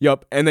way.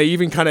 Yep, and they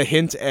even kind of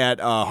hint at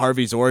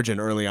Harvey's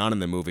origin early on in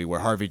the movie, where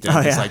Harvey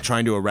Dent is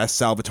trying to arrest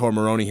Salvatore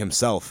Maroni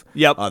himself.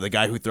 Yep, the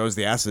guy who throws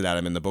the acid at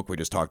him in the book we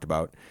just talked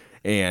about,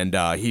 and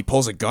he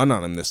pulls a gun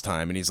on him this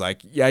time, and he's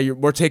like, "Yeah,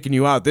 we're taking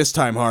you out this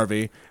time,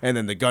 Harvey." And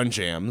then the gun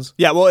jams.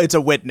 Yeah, well, it's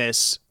a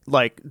witness.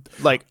 True.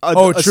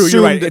 Assumed,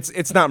 you're right.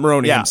 It's not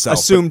Maroni himself.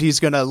 Assumed he's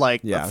gonna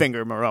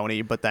finger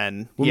Maroni, but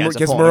then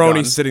because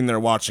Maroni's sitting there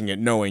watching it,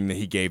 knowing that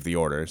he gave the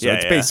order. So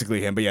it's yeah.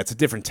 basically him. But yeah, it's a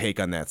different take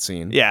on that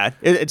scene. Yeah,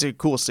 it's a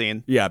cool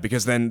scene. Yeah,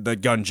 because then the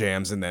gun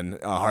jams, and then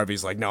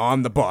Harvey's like, "No,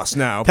 I'm the boss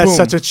now." That's Boom.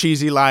 such a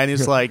cheesy line.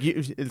 It's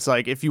it's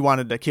like, if you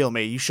wanted to kill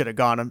me, you should have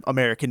gone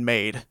American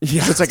made.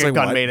 Yeah, it's like a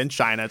gun what? made in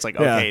China. It's like,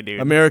 okay, dude.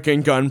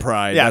 American gun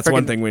pride. Yeah, that's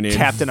one thing we need.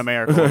 Captain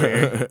America over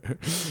here.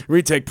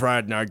 We take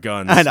pride in our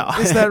guns. I know.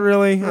 Is that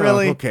really?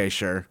 Really? Oh, okay,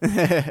 sure.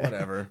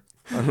 Whatever.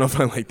 I don't know if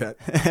I like that.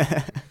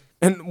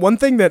 And one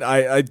thing that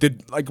I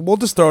did, we'll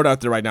just throw it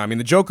out there right now. I mean,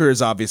 the Joker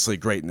is obviously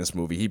great in this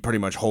movie. He pretty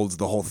much holds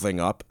the whole thing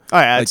up. Oh,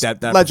 yeah, like it's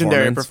that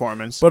legendary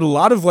performance. But a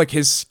lot of,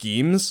 his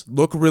schemes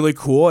look really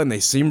cool, and they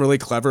seem really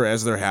clever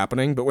as they're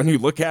happening. But when you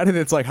look at it,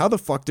 it's like, how the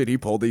fuck did he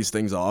pull these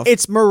things off?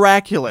 It's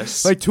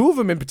miraculous. 2 of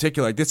them in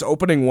particular, this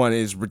opening one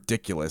is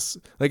ridiculous.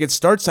 It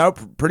starts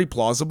out pretty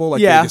plausible.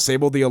 They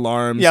disable the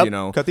alarms,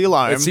 Yep, cut the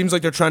alarm. It seems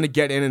like they're trying to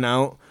get in and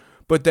out.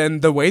 But then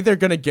the way they're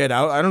going to get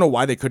out, I don't know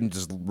why they couldn't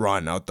just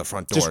run out the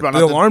front door. Just run the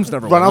out alarms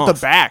never run went out off.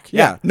 the back.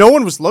 Yeah. No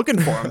one was looking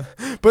for him.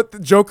 But the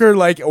Joker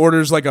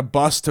orders a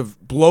bus to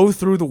blow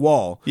through the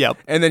wall. Yep.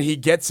 And then he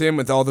gets in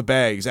with all the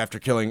bags after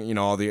killing,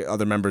 all the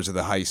other members of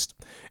the heist.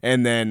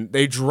 And then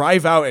they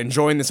drive out and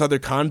join this other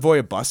convoy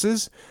of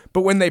buses.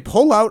 But when they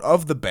pull out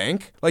of the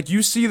bank,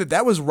 you see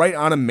that was right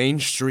on a main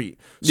street.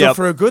 So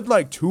for a good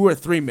 2 or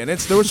 3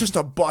 minutes, there was just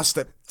a bus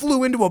that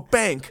flew into a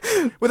bank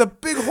with a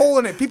big hole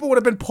in it. People would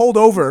have been pulled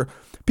over.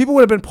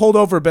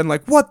 Been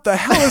like, what the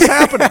hell is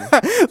happening?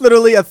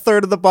 Literally a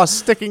third of the bus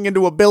sticking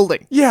into a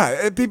building.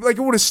 Yeah, people, it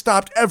would have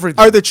stopped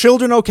everything. Are the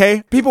children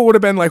okay? People would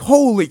have been like,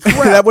 holy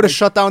crap. That would have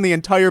shut down the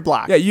entire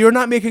block. Yeah, you're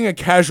not making a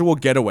casual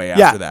getaway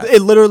after that.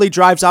 It literally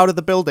drives out of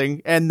the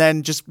building and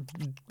then just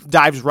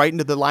dives right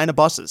into the line of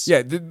buses.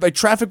 Yeah,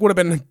 traffic would have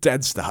been a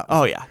dead stop.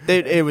 Oh yeah,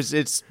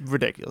 it's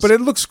ridiculous. But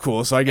it looks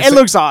cool, so I guess it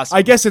looks awesome.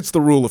 I guess it's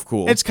the rule of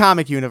cool. It's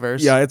comic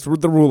universe. Yeah, it's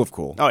the rule of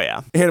cool. Oh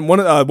yeah. And one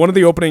of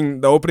the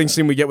opening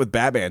scene we get with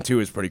Batman too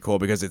is pretty cool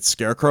because it's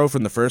Scarecrow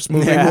from the first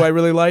movie who I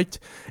really liked.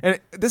 And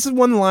this is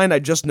one line I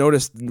just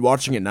noticed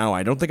watching it now.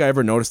 I don't think I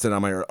ever noticed it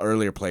on my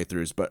earlier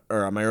playthroughs,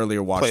 or on my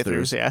earlier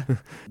watch-throughs. Yeah.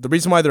 The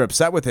reason why they're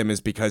upset with him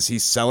is because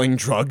he's selling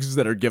drugs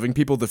that are giving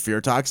people the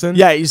fear toxin.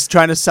 Yeah, he's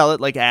trying to sell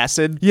it like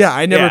acid. Yeah,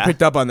 I never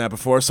picked up on that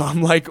before, so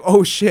I'm like,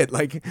 oh shit!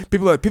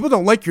 People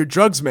don't like your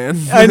drugs, man.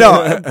 I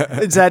know.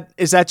 Is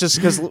that just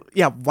because?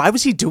 Yeah, why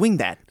was he doing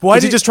that?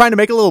 Was he just trying to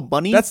make a little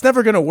money? That's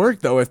never gonna work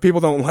though if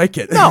people don't like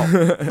it. No,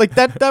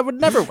 that would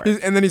never work.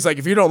 And then he's like,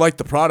 if you don't like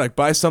the product,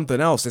 buy something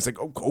else. It's like,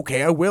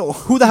 okay, I will.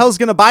 Who the hell's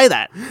gonna buy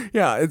that?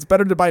 Yeah, it's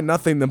better to buy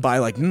nothing than buy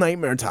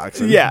nightmare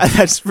toxin. Yeah,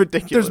 that's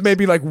ridiculous. There's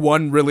maybe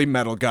one really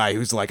metal guy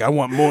who's like, I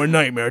want more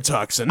nightmare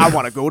toxin. I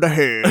want to go to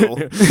hell.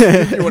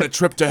 You want a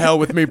trip to hell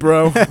with me,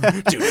 bro?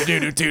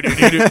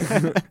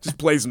 Just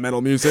plays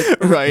metal music.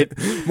 Right.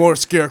 More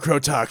Scarecrow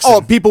toxin.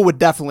 Oh, people would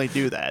definitely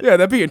do that. Yeah,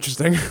 that'd be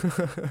interesting.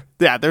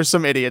 Yeah, there's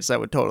some idiots that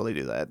would totally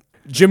do that.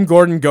 Jim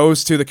Gordon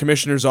goes to the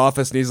commissioner's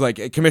office and he's like,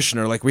 hey,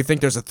 Commissioner, like, we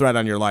think there's a threat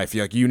on your life.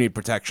 You need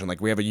protection.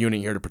 Like, we have a unit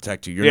here to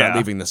protect you. You're not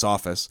leaving this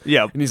office.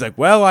 Yep. And he's like,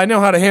 well, I know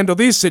how to handle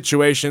these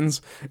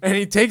situations. And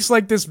he takes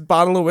like this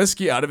bottle of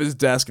whiskey out of his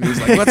desk and he's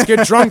like, let's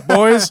get drunk,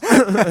 boys.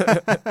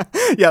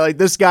 Yeah, like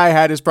this guy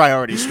had his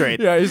priorities straight.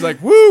 Yeah, he's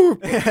like, woo,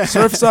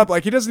 surfs up.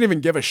 Like, he doesn't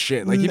even give a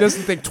shit. Like, he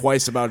doesn't think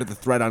twice about it, the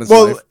threat on his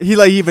life. He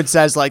like even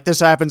says like this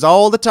happens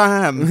all the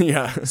time.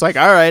 Yeah. It's like,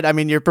 all right, I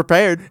mean, you're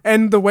prepared.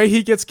 And the way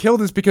he gets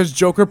killed is because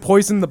Joker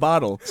poisoned the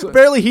bottle. So,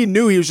 Barely he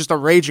knew he was just a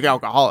raging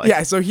alcoholic.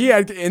 yeah, so he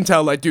had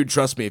intel like, dude,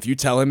 trust me, if you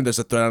tell him there's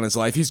a threat on his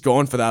life, he's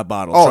going for that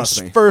bottle. Oh,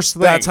 Trust me. first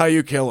thing. That's how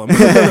you kill him.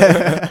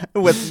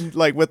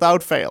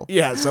 Without fail.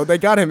 Yeah, so they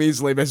got him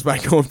easily just by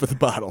going for the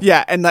bottle.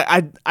 Yeah, and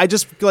I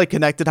just like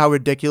connected how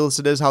ridiculous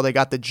it is how they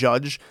got the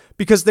judge,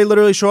 because they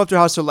literally show up to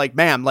her house. They're like,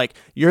 ma'am, like,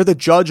 you're the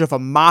judge of a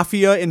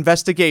mafia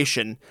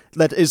investigation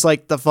that is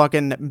like the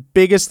fucking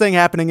biggest thing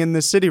happening in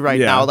this city right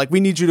now. Like, we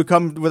need you to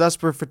come with us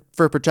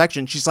for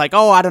protection. She's like,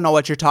 oh, I don't know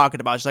what you're talking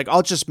about. She's like,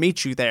 I'll just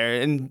meet you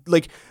there. And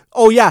like,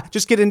 oh yeah,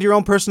 just get into your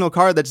own personal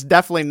car that's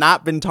definitely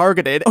not been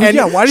targeted. Oh, and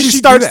yeah, why did she do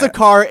starts that? the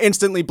car,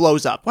 instantly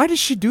blows up. Why does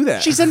she do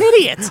that? She's an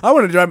idiot. I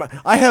want to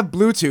drive I have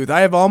Bluetooth.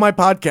 I have all my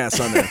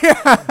podcasts on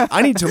there.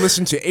 I need to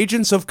listen to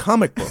Agents of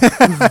Comic Book.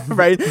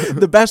 Right?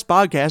 The best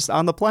podcast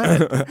on the planet.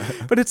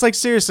 But it's like,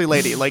 seriously,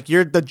 lady, like,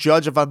 you're the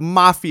judge of a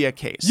mafia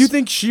case. You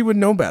think she would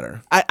know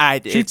better? I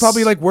did. She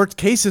probably like worked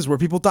cases where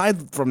people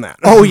died from that.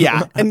 Oh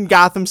yeah, in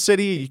Gotham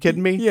City. Are you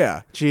kidding me?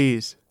 Yeah.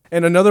 Jeez.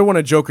 And another one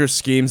of Joker's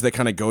schemes that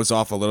kind of goes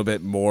off a little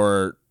bit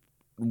more,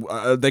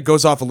 that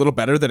goes off a little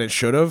better than it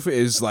should have,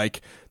 is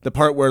like the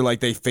part where like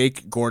they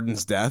fake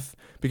Gordon's death.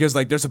 Because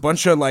like there's a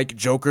bunch of like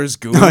Joker's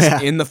goons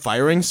in the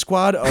firing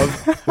squad of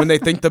when they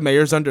think the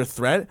mayor's under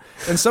threat,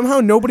 and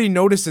somehow nobody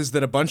notices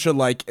that a bunch of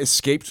like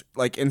escaped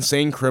like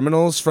insane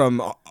criminals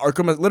from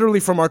literally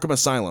from Arkham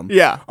Asylum,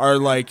 are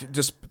like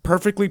just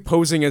perfectly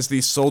posing as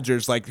these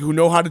soldiers, like who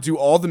know how to do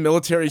all the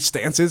military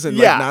stances and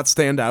like not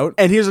stand out.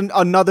 And here's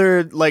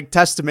another like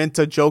testament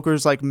to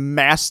Joker's like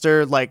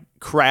master like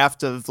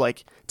craft of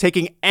like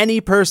taking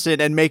any person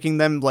and making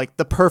them like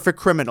the perfect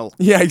criminal.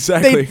 Yeah,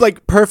 exactly. They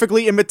like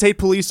perfectly imitate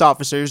police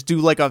officers, do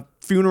like a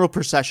funeral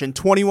procession,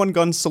 21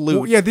 gun salute.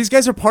 Well, yeah, these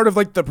guys are part of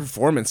like the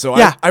performance. So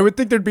I would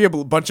think there'd be a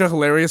bunch of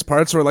hilarious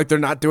parts where like they're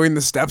not doing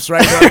the steps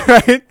right now.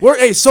 Right?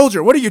 Hey,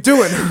 soldier, what are you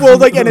doing? Well,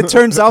 like, and it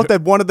turns out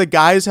that one of the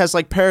guys has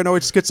like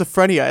paranoid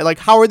schizophrenia. Like,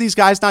 how are these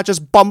guys not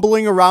just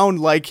bumbling around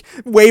like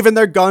waving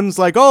their guns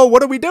like, oh,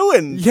 what are we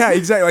doing? Yeah,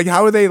 exactly. Like,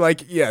 how are they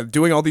like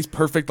doing all these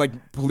perfect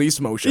like police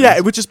motions? Yeah,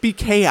 it would just be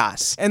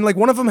chaos. And like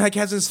one of them like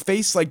has his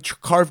face like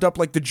carved up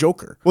like the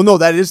Joker. Well, no,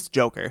 that is the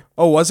Joker.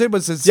 Oh, was it?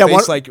 Was his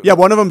face like? Yeah,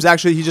 one of them's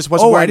actually he just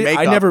wasn't wearing makeup.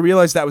 I never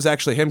realized that was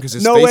actually him because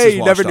his no face way, is you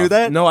washed never off. knew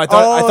that? No, I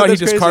thought he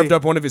just crazy. carved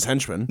up one of his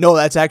henchmen. No,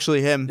 that's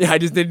actually him. Yeah, I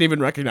just didn't even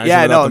recognize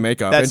him without the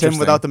makeup. That's him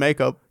without the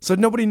makeup. So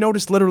nobody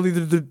noticed literally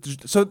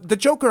so the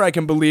Joker I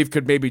can believe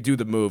could maybe do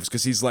the moves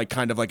because he's like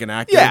kind of like an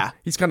actor. Yeah.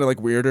 He's kind of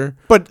like weirder.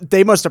 But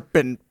they must have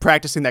been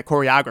practicing that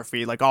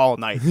choreography like all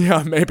night.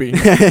 Yeah, maybe.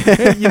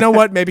 You know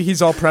what? Maybe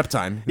he's all prep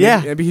time.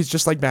 Maybe he's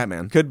just like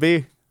Batman. Could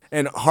be.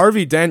 And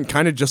Harvey Dent,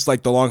 kind of just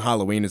like The Long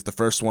Halloween, is the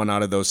first one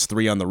out of those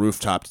three on the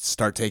rooftop to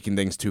start taking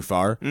things too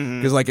far.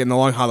 Because like in The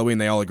Long Halloween,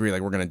 they all agree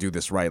like we're gonna do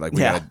this right. Like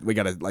we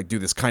gotta like do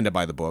this kind of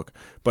by the book.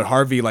 But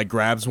Harvey like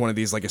grabs one of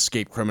these like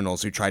escaped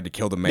criminals who tried to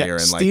kill the mayor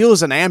and like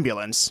steals an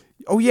ambulance.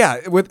 Oh yeah,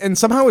 and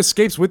somehow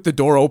escapes with the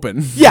door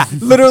open. Yeah,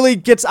 literally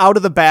gets out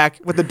of the back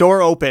with the door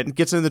open,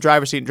 gets in the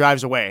driver's seat and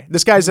drives away.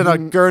 This guy's in a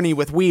gurney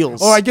with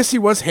wheels. Oh, I guess he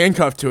was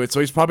handcuffed to it, so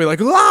he's probably like,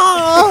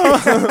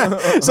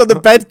 ah! So the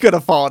bed could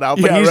have fallen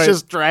out, but he's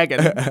just dragging.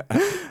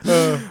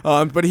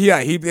 But he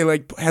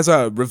like has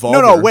a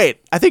revolver. No, wait.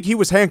 I think he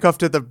was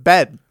handcuffed to the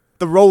bed.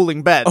 The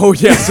rolling bed. Oh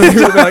yeah, so he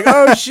would be like,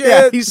 "Oh shit,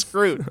 yeah, he's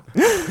screwed."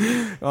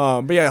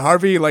 But yeah,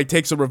 Harvey like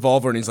takes a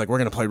revolver and he's like, "We're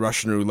gonna play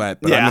Russian roulette,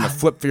 but I'm gonna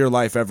flip for your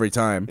life every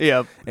time."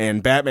 Yep.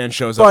 And Batman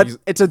shows up, but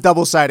it's a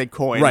double-sided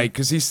coin, right?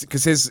 Because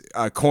his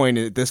coin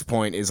at this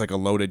point is like a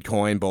loaded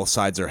coin. Both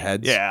sides are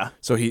heads. Yeah.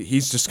 So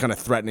he's just kind of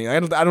threatening. I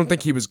don't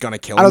think he was gonna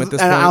kill him at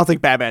this point. I don't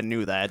think Batman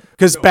knew that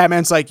because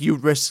Batman's like, "You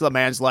risk a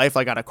man's life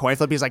like on a coin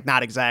flip." He's like,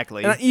 "Not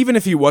exactly." And even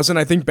if he wasn't,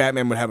 I think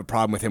Batman would have a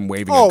problem with him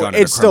waving a gun at a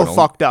criminal. It's still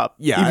fucked up.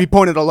 Yeah. If he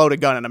pointed a loaded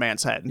gun at a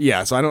man's head.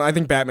 Yeah, so I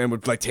think Batman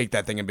would like take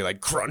that thing and be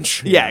like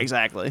crunch. Yeah,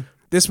 exactly.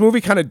 This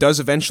movie kind of does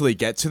eventually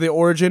get to the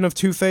origin of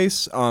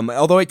Two-Face,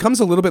 although it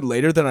comes a little bit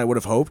later than I would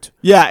have hoped.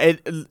 Yeah,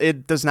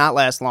 it does not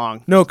last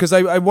long. No, because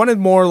I wanted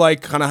more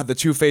like kind of the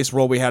Two-Face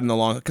role we had in the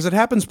long, because it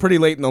happens pretty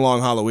late in the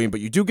Long Halloween,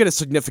 but you do get a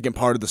significant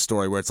part of the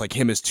story where it's like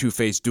him as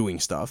Two-Face doing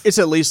stuff. It's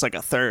at least like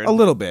a third. A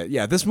little bit,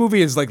 yeah. This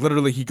movie is like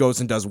literally he goes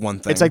and does one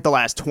thing. It's like the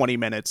last 20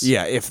 minutes.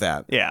 Yeah, if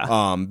that.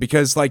 Yeah.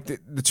 Because like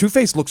the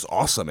Two-Face looks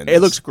awesome in this. It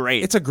looks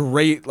great. It's a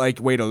great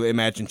like way to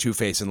imagine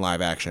Two-Face in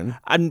live action.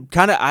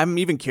 I'm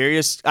even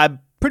curious. I'm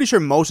pretty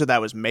sure most of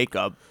that was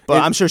makeup, but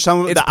I'm sure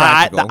some of the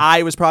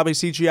eye was probably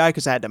CGI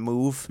because I had to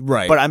move.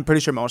 Right. But I'm pretty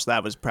sure most of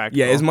that was practical.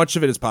 Yeah, as much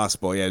of it as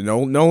possible. Yeah,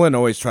 Nolan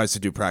always tries to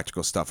do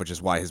practical stuff, which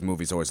is why his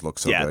movies always look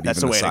so good. That's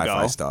even the way sci-fi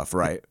to go. stuff,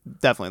 right?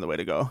 Definitely the way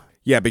to go.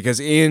 Yeah, because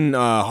in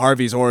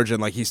Harvey's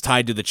origin, like, he's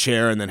tied to the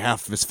chair and then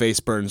half of his face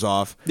burns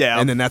off. Yeah.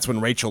 And then that's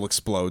when Rachel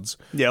explodes.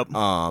 Yep.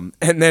 And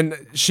then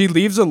she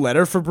leaves a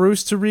letter for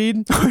Bruce to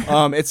read.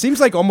 It seems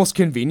like almost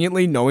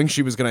conveniently knowing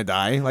she was going to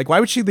die. Like, why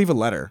would she leave a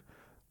letter?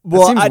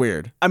 That seems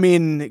weird. I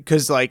mean,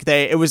 because like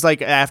it was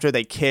like after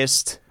they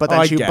kissed, but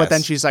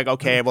then she's like,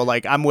 okay, well,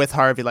 like I'm with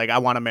Harvey, like I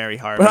want to marry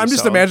Harvey. But I'm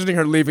just imagining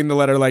her leaving the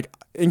letter like,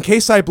 in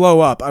case I blow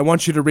up, I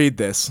want you to read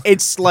this.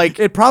 It's like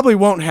it probably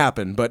won't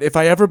happen, but if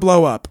I ever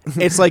blow up,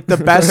 it's like the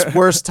best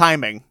worst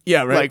timing.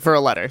 Yeah, right. Like for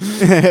a letter.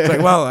 It's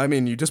like, well, I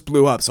mean, you just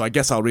blew up, so I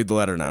guess I'll read the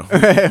letter now.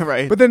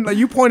 Right. But then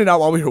you pointed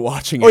out while we were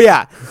watching it. Oh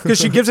yeah, because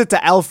she gives it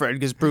to Alfred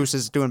because Bruce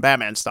is doing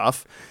Batman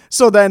stuff.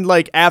 So then,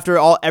 like after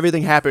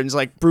everything happens,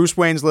 like Bruce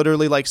Wayne's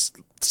literally like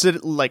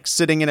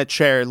sitting in a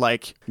chair,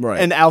 like, right.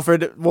 And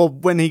Alfred, well,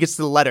 when he gets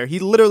to the letter, he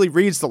literally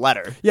reads the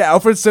letter. Yeah,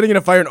 Alfred's sitting in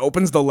a fire and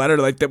opens the letter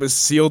like that was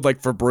sealed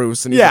like for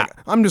Bruce, and he's like,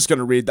 I'm just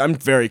gonna read. I'm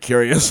very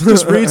curious.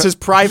 Just reads his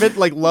private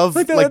like love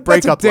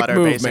breakup letter.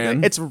 Move, basically,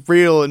 man. It's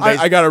real.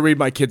 I gotta read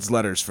my kids'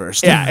 letters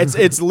first. Yeah,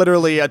 it's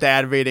literally a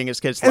dad reading his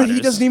kids' letters. And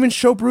he doesn't even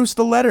show Bruce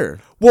the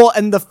letter. Well,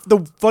 and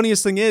the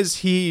funniest thing is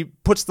he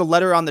puts the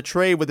letter on the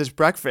tray with his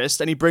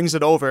breakfast and he brings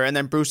it over, and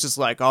then Bruce is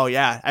like, oh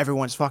yeah,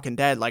 everyone's fucking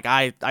dead. Like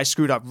I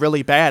screwed up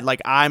really bad.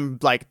 Like I'm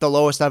like the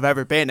lowest I've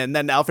ever been. And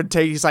then Alfred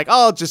he's like,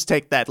 oh, I'll just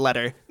take that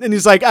letter. And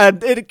he's like,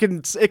 it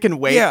can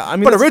wait. Yeah, I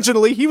mean, but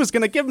originally he was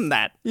gonna give him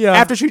that. Yeah.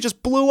 After she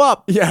just blew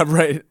up. Yeah,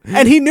 right.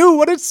 And he knew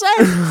what it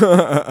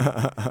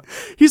said.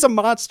 He's a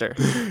monster.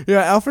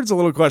 Yeah, Alfred's a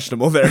little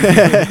questionable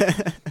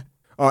there.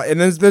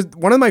 And there's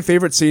one of my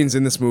favorite scenes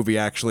in this movie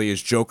actually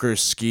is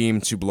Joker's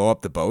scheme to blow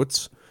up the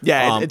boats.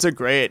 Yeah, it's a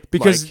great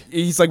because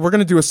he's like, we're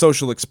gonna do a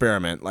social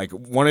experiment. Like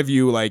one of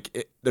you,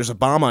 there's a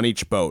bomb on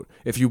each boat.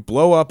 If you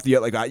blow up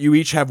you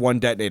each have one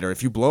detonator.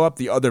 If you blow up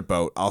the other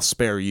boat, I'll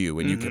spare you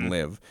and you can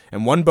live.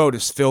 And one boat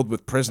is filled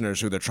with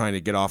prisoners who they're trying to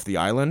get off the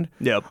island.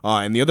 Yep.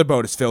 And the other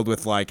boat is filled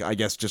with I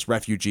guess just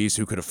refugees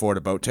who could afford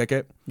a boat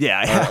ticket.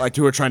 Yeah. Like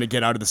who are trying to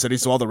get out of the city.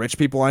 So all the rich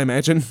people, I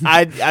imagine.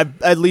 I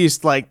at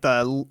least like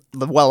the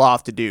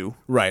well-off to do.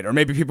 Right. Or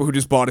maybe people who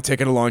just bought a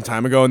ticket a long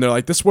time ago and they're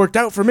like, this worked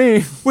out for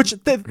me. Which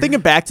thinking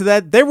back to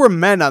that, there were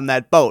men on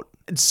that boat.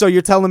 So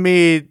you're telling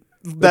me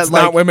that it's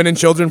not women and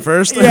children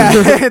first?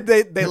 Yeah,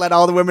 they let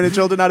all the women and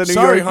children out of New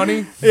York. Sorry,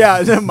 honey.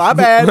 Yeah, my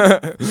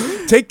bad.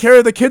 Take care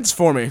of the kids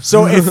for me.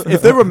 So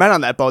if there were men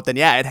on that boat, then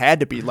yeah, it had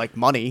to be like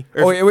money.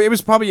 It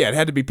was probably, it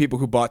had to be people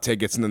who bought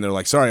tickets and then they're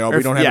like, sorry,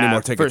 we don't have any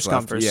more tickets first left.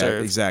 Come, first yeah,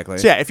 serve. exactly.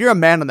 So yeah, if you're a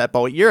man on that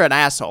boat, you're an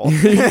asshole.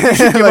 You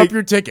should give up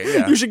your ticket.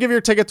 Yeah. You should give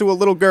your ticket to a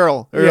little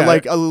girl or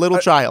like a little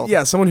child.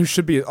 Yeah, someone who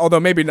should be,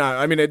 although maybe not.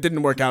 I mean, it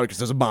didn't work out because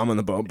there's a bomb on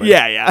the boat. But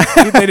yeah.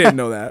 They didn't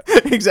know that.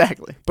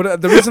 Exactly.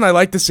 But the reason I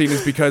like this scene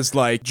is because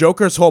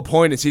Joker's whole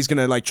point is he's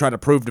gonna try to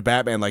prove to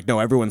Batman no,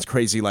 everyone's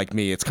crazy like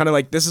me. It's kind of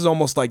like this is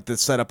almost like the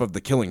setup of the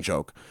Killing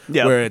Joke,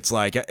 where it's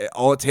like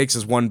all it takes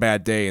is one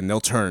bad day and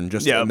they'll turn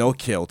and they'll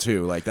kill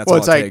too. That's all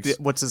it takes.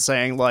 What's it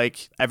saying?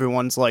 Like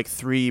everyone's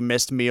 3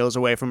 missed meals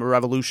away from a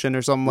revolution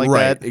or something like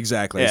that. Right,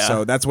 exactly. Yeah.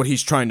 So that's what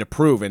he's trying to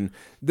prove, and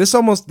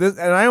and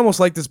I almost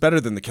like this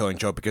better than the Killing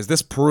Joke because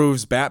this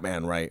proves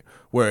Batman right,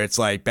 where it's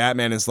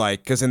Batman is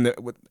because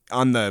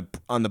on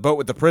the boat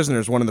with the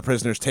prisoners, one of the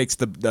prisoners takes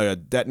the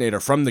detonator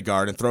from the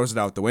guard and throws it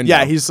out the window.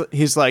 Yeah,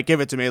 he's like,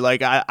 give it to me.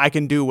 I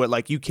can do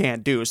what you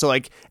can't do. So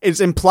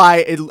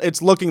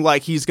it's looking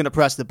like he's gonna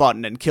press the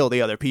button and kill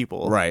the other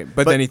people. Right,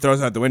 but then he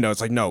throws it out the window.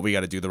 It's no, we got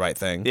to do the right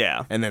thing.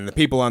 Yeah, and then the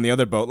people on the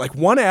other boat,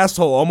 one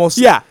asshole almost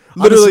literally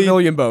on a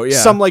civilian boat. Yeah,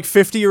 some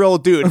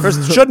 50-year-old dude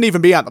shouldn't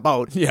even be on the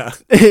boat. Yeah.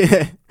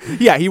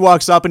 Yeah, he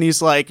walks up and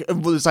he's like,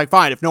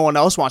 fine, if no one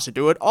else wants to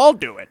do it, I'll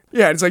do it.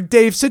 Yeah, it's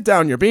Dave, sit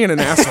down, you're being an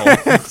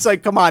asshole. It's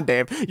come on,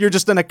 Dave, you're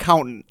just an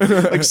accountant.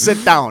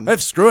 Sit down.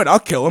 Screw it, I'll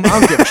kill him,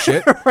 I don't give a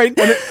shit. Right?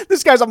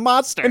 This guy's a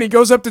monster. And he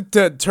goes up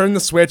to turn the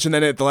switch and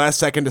then at the last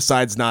second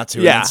decides not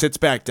to and sits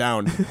back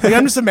down.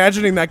 I'm just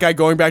imagining that guy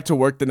going back to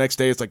work the next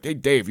day. It's hey,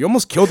 Dave, you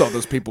almost killed all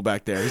those people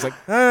back there. He's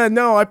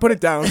no, I put it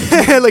down.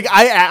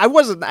 I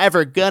wasn't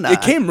ever gonna.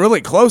 It came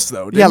really close,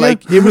 though, didn't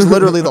it? It was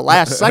literally the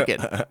last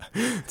second.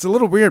 It's a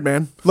little weird,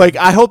 man.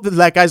 I hope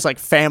that guy's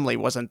family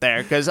wasn't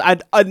there because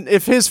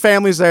if his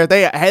family's there,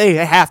 they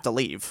have to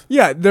leave.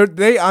 Yeah,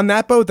 they on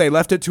that boat they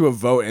left it to a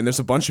vote, and there's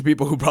a bunch of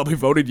people who probably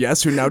voted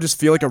yes who now just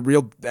feel like a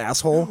real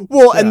asshole.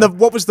 Well, and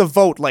what was the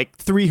vote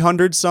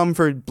 300 some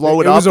for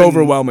blow it up? It was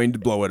overwhelming to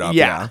blow it up.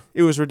 Yeah,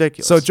 it was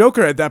ridiculous. So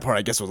Joker at that part,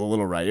 I guess, was a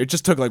little right. It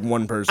just took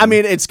one person. I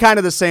mean, it's kind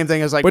of the same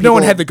thing as but no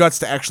one had the guts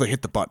to actually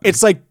hit the button.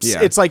 It's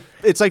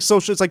it's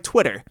social. It's like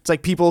Twitter.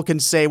 It's people can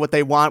say what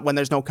they want when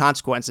there's no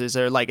consequences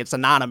or it's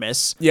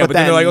anonymous. Yeah, but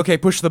then they're okay,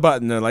 push the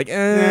button. They're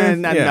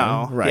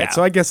no, right. Yeah.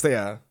 So I guess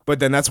they But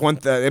then that's one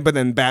thing. But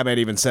then Batman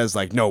even says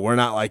no, we're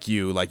not like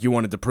you. You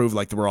wanted to prove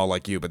we're all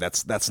like you, but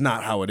that's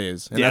not how it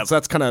is. And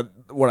that's kind of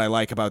what I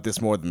like about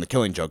this more than the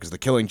Killing Joke, because the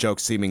Killing Joke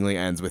seemingly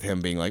ends with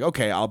him being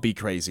okay, I'll be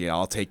crazy,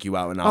 I'll take you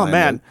out, and I'll. Oh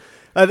man.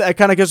 That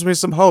kind of gives me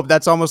some hope.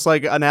 That's almost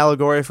like an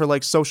allegory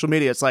for social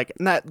media. It's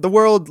the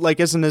world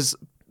isn't as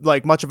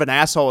much of an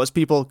asshole as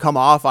people come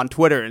off on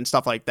Twitter and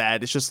stuff like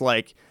that. It's just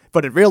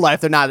but in real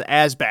life they're not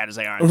as bad as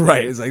they are.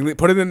 Right. It's like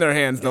put it in their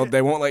hands.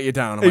 They won't let you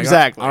down. I'm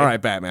Exactly. Like, all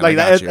right, Batman. Like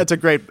I got you.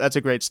 that's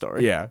a great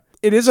story. Yeah.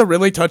 It is a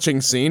really touching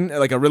scene.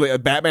 Like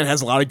Batman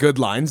has a lot of good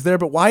lines there,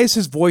 but why is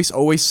his voice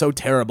always so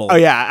terrible? Oh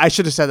yeah, I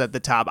should have said that at the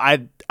top.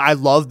 I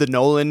love the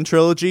Nolan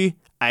trilogy.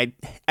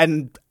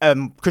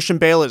 Christian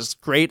Bale is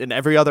great in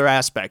every other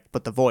aspect,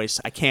 but the voice,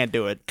 I can't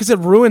do it. Because it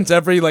ruins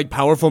every like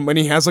powerful. When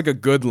he has like a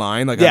good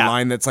line, like Yeah. a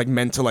line that's like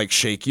meant to like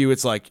shake you,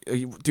 it's like,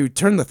 dude,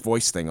 turn the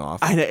voice thing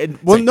off. No,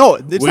 it's we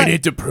not,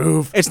 need to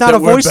prove it's not that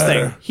a we're voice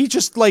better. thing. He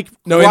just like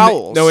No,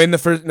 growls. in the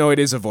first, no, it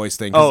is a voice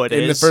thing. 'Cause Oh, it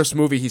in is? the first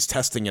movie, he's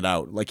testing it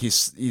out. Like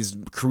he's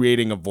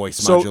creating a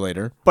voice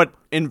modulator. But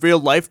in real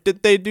life,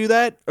 did they do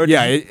that? Or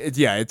Yeah,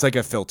 it's like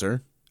a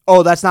filter.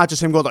 Oh, that's not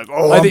just him going like,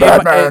 oh, I I'm think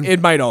Batman. it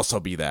might also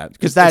be that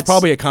Because it's that's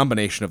probably a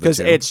combination of the because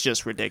two. it's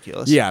just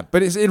ridiculous. Yeah,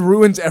 but it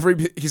ruins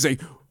every. He's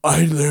like,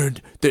 I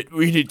learned that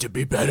we need to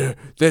be better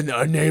than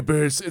our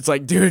neighbors. It's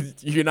like, dude,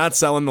 you're not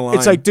selling the line.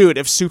 It's like, dude,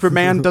 if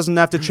Superman doesn't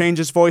have to change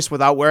his voice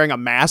without wearing a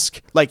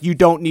mask, like you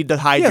don't need to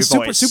hide your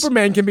voice.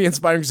 Superman can be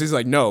inspiring because he's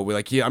like, no,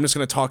 I'm just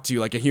gonna talk to you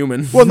like a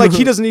human. Well, like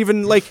he doesn't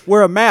even like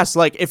wear a mask.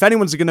 Like if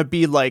anyone's gonna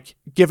be like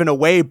given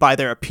away by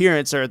their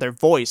appearance or their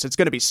voice, it's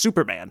gonna be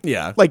Superman.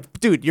 Yeah. Like,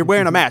 dude, you're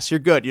wearing a mask. You're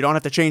good. You don't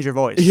have to change your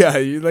voice. yeah,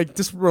 you like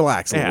just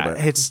relax a Yeah,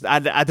 little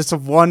bit. it's a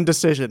one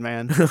decision,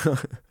 man.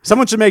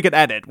 Someone should make an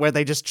edit where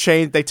they just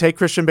they take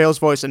Christian Bale's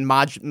voice and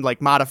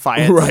modify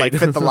it to like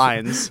fit the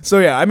lines. So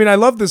yeah, I mean, I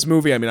love this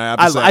movie. I mean,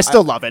 I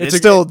still love it. It's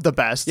still the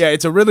best. Yeah,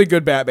 it's a really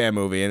good Batman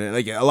movie, and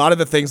like a lot of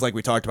the things like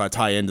we talked about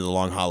tie into the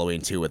Long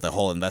Halloween too, with the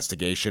whole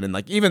investigation, and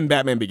like even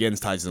Batman Begins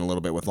ties in a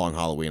little bit with Long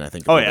Halloween. I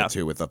think. A little bit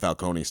too, with the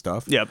Falcone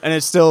stuff. Yep, and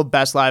it's still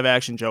best live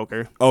action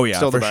Joker. Oh yeah,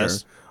 still for the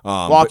best.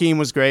 sure. Joaquin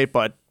was great,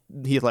 but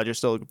Heath Ledger's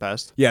still the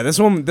best. Yeah, this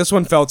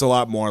one felt a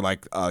lot more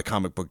like a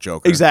comic book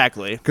Joker.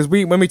 Exactly. Because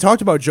when we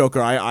talked about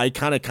Joker, I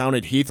kind of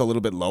counted Heath a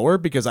little bit lower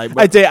because I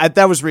did.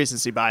 That was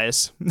recency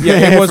bias.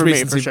 Yeah, it was for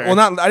recency. me, for sure.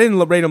 Well, I didn't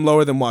rate him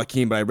lower than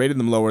Joaquin, but I rated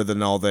them lower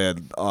than all the.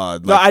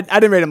 No, I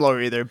didn't rate him lower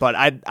either, but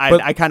I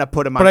kind of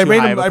put him on. But I too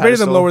high of a rated them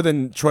pedestal. lower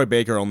than Troy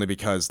Baker only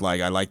because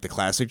like I like the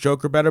classic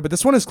Joker better. But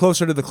this one is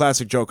closer to the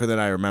classic Joker than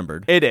I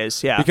remembered. It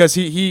is, yeah. Because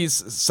he's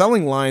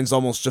selling lines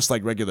almost just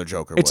like regular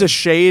Joker. It's would. a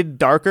shade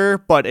darker,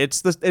 but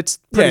it's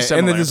pretty similar.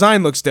 and the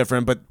design looks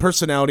different, but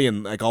personality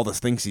and like all the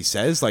things he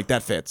says, like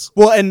that fits.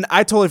 Well, and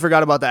I totally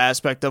forgot about the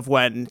aspect of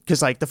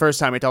because like the first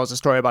time he tells a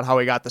story about how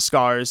he got the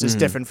scars is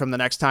different from the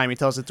next time he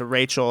tells it to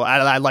Rachel.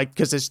 I like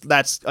because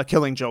that's a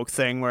Killing Joke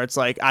thing where it's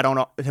like I don't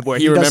know where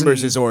He remembers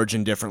doesn't- his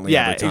origin differently.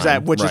 Yeah, every time.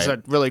 exactly, which is Right.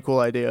 a really cool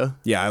idea.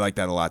 Yeah, I like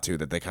that a lot too.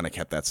 That they kind of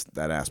kept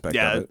that aspect.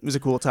 Yeah, of it. it was a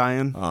cool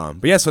tie-in.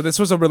 But yeah, so this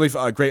was a really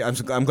great.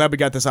 I'm glad we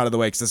got this out of the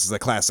way because this is a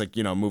classic,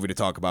 movie to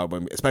talk about,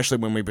 especially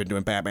when we've been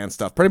doing Batman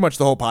stuff. Pretty much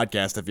the whole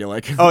podcast, I feel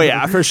like. Oh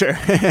yeah, for sure.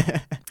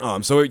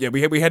 So yeah,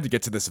 we had to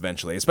get to this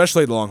eventually,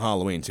 especially the Long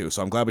Halloween too.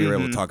 So I'm glad we were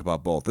able to talk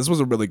about both. This was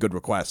a really good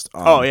request.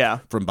 Oh, yeah.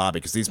 from Bobby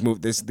because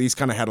these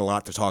kind of had a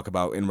lot to talk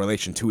about in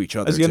relation to each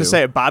other. I was gonna too.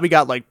 say Bobby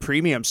got like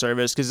premium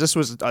service because this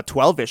was a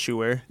 12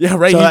 issuer. Yeah,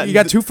 right. So You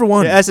got 2 for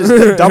 1. Yeah, this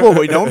is double what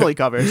we normally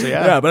cover. So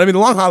yeah. Yeah, but I mean, the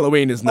Long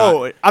Halloween is not.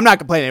 Oh, I'm not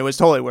complaining. It was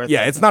totally worth it.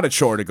 Yeah, it's not a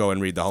chore to go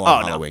and read the Long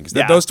Oh, no. Halloween because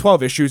Yeah. those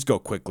 12 issues go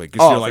quickly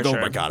because Oh, you're like, for oh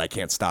sure. my god, I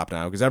can't stop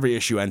now because every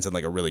issue ends in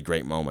like a really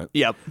great moment.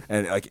 Yep.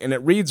 And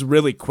it reads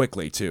really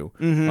quickly too,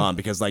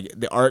 because like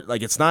the art,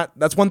 like it's not.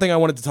 That's one thing I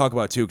wanted to talk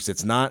about too because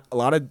it's not a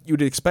lot of.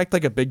 You'd expect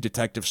like a big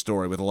detective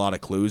story with a lot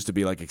of clues to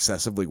be like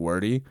excessively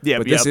wordy. Yeah,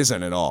 but this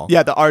isn't at all.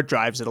 Yeah, the art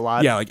drives it a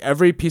lot. Yeah, like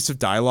every piece of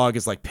dialogue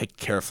is like picked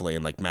carefully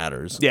and like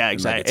matters. Yeah, and, like,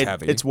 exactly. it's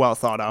heavy. It's well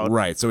thought out.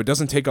 Right, so it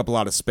doesn't take up a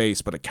lot of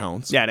space, but it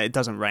counts. Yeah, and it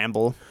doesn't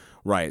ramble.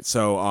 Right.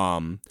 So,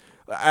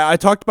 I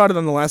talked about it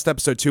on the last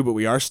episode too, but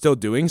we are still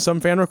doing some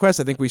fan requests.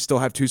 I think we still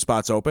have 2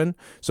 spots open.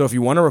 So if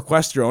you want to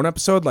request your own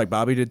episode, like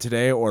Bobby did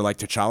today, or like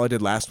T'Challa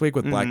did last week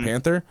with Black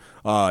Panther,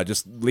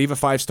 just leave a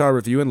 5-star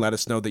review and let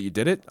us know that you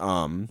did it.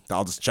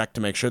 I'll just check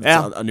to make sure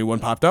that a new one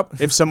popped up.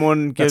 If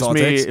someone gives all it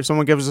takes. if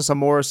someone gives us a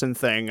Morrison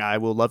thing, I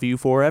will love you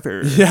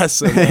forever.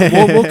 Yes,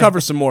 we'll cover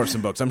some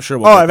Morrison books. I'm sure.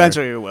 We'll get there.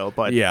 Eventually we will.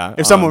 But Yeah,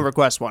 if someone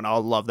requests one,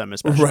 I'll love them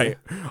especially. Right.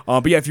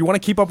 But yeah, if you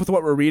want to keep up with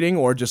what we're reading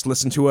or just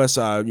listen to us,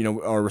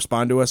 or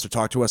respond to us or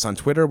talk to us on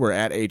Twitter, we're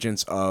at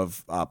Agents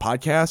of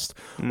Podcast.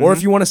 Or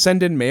if you want to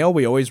send in mail,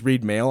 we always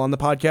read mail on the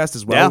podcast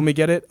as well when we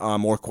get it.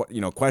 Or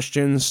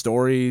questions,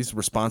 stories,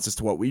 responses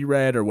to what we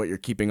read or what you're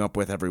keeping up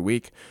with every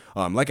week.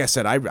 Like I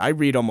said, I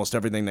read almost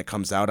everything that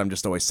comes out. I'm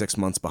just always 6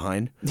 months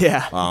behind.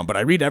 Yeah. But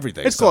I read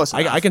everything. It's close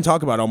enough. I can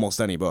talk about almost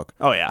any book.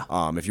 Oh yeah.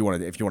 If you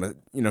want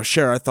to,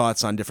 share our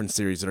thoughts on different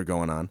series that are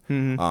going on,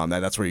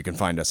 that's where you can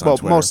find us on Well,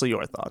 Twitter. mostly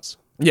your thoughts.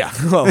 Yeah.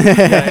 Well,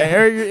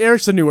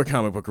 Eric's a newer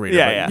comic book reader.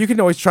 Yeah. You can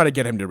always try to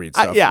get him to read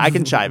stuff. I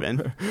can chime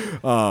in.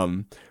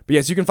 But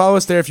yes, you can follow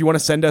us there if you want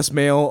to send us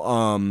mail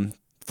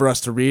for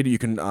us to read. You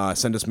can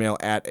send us mail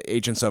at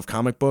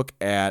agentsofcomicbook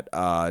at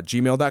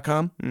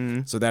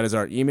gmail.com. So that is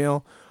our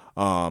email.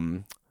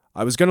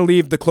 I was going to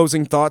leave the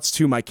closing thoughts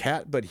to my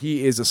cat, but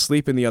he is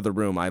asleep in the other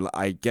room.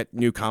 I get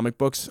new comic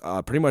books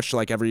pretty much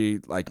like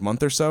every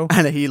month or so.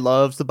 And he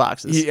loves the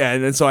boxes. Yeah,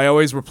 and then so I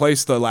always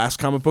replace the last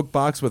comic book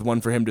box with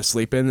one for him to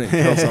sleep in.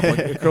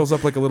 It curls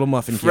up like a little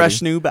muffin kitty.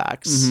 Fresh new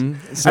box.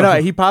 So, I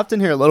know, he popped in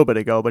here a little bit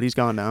ago, but he's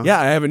gone now. Yeah,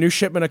 I have a new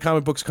shipment of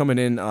comic books coming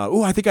in.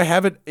 I think I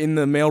have it in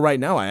the mail right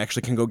now. I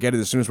actually can go get it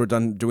as soon as we're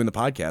done doing the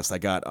podcast. I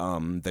got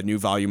the new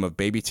volume of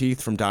Baby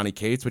Teeth from Donny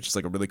Cates, which is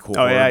like a really cool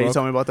horror book. You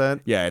told me about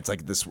that? Yeah, it's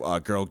like this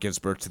girl gives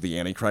birth to the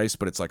Antichrist,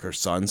 but it's like her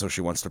son, so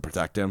she wants to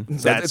protect him.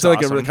 So That's it's like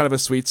awesome. kind of a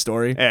sweet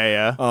story.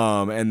 Yeah.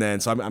 And then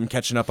so I'm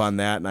catching up on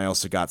that, and I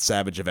also got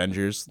Savage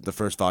Avengers, the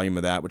first volume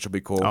of that, which will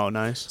be cool. Oh,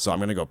 nice. So I'm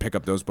gonna go pick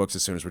up those books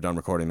as soon as we're done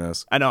recording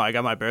this. I know, I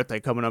got my birthday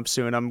coming up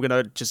soon. I'm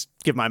gonna just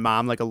give my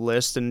mom like a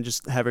list and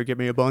just have her give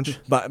me a bunch.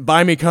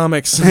 Buy me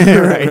comics.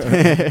 Right.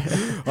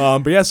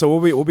 But yeah, so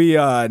we'll be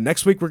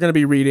next week we're gonna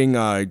be reading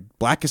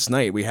Blackest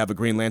Night. We have a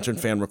Green Lantern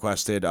fan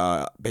requested,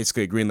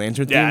 basically a Green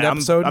Lantern themed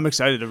episode. I'm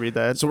excited to read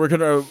that. So we're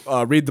gonna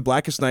read the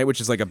Blackest Night,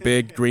 which is like a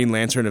big Green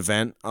Lantern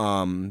event.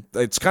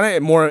 It's kind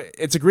of more.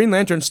 It's a Green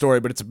Lantern story,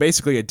 but it's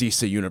basically a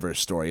DC Universe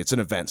story. It's an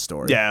event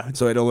story. Yeah.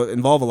 So it'll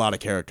involve a lot of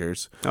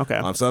characters. Okay.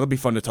 So that'll be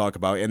fun to talk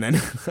about. And then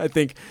I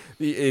think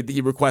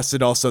he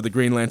requested also the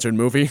Green Lantern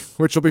movie,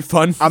 which will be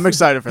fun. I'm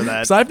excited for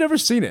that. So I've never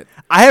seen it.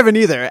 I haven't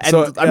either. And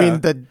So, I yeah.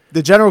 mean,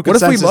 the general What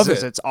if we consensus love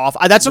is it? it's off.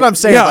 That's what I'm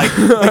saying. Yeah.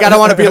 Like I don't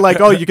want to be like,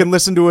 oh, you can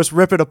listen to us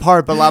rip it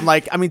apart. But I'm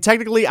like, I mean,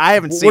 technically, I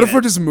haven't seen What if it.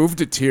 we're just moved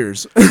to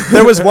tears?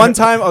 There was one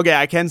time, okay,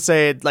 I can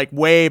say it, like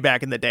way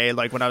back in the day,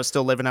 like when I was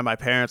still living at my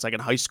parents, like in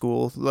high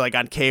school, like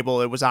on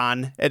cable, it was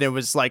on, and it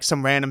was like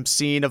some random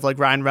scene of like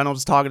Ryan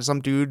Reynolds talking to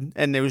some dude,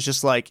 and it was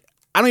just like,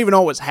 I don't even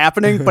know what was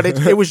happening, but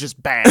it was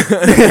just bad.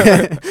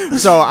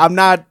 So I'm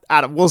not,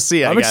 we'll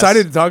see, I I'm guess.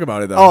 excited to talk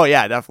about it though. Oh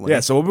yeah, definitely. Yeah,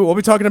 so we'll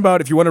be talking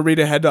about, if you want to read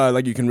ahead,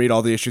 like you can read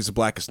all the issues of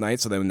Blackest Night,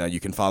 so then you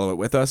can follow it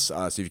with us.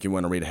 So if you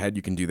want to read ahead,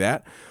 you can do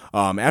that.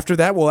 After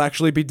that, we'll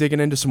actually be digging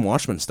into some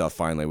Watchmen stuff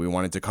finally. We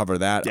wanted to cover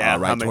that. Yeah,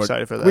 I'm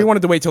excited for that. We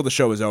wanted to wait till the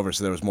show was over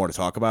so there was more to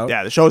talk about.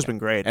 Yeah, the show's been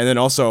great. And then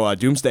also,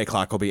 Doomsday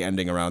Clock will be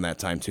ending around that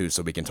time too,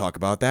 so we can talk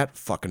about that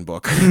fucking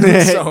book.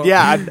 So,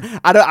 Yeah,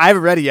 I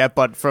haven't read it yet,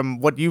 but from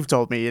what you've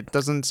told me, it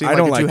doesn't seem like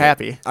you're too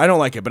happy. I don't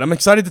like it, but I'm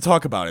excited to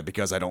talk about it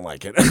because I don't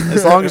like it.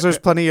 As long as there's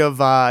plenty of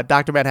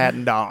Dr.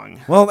 Manhattan dong.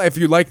 Well, if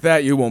you like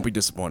that, you won't be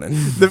disappointed.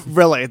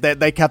 Really,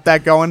 they kept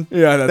that going?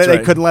 Yeah, that's They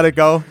right. couldn't let it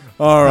go?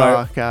 All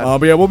right. Oh, God.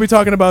 But yeah, we'll be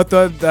talking about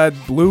that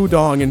blue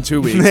dong in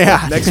 2 weeks.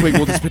 Yeah. Next week,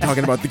 we'll just be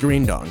talking about the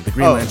green dong, the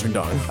Green Lantern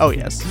dong. Oh,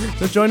 yes.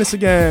 So join us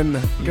again.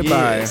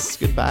 Goodbye. Yes,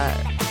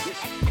 goodbye.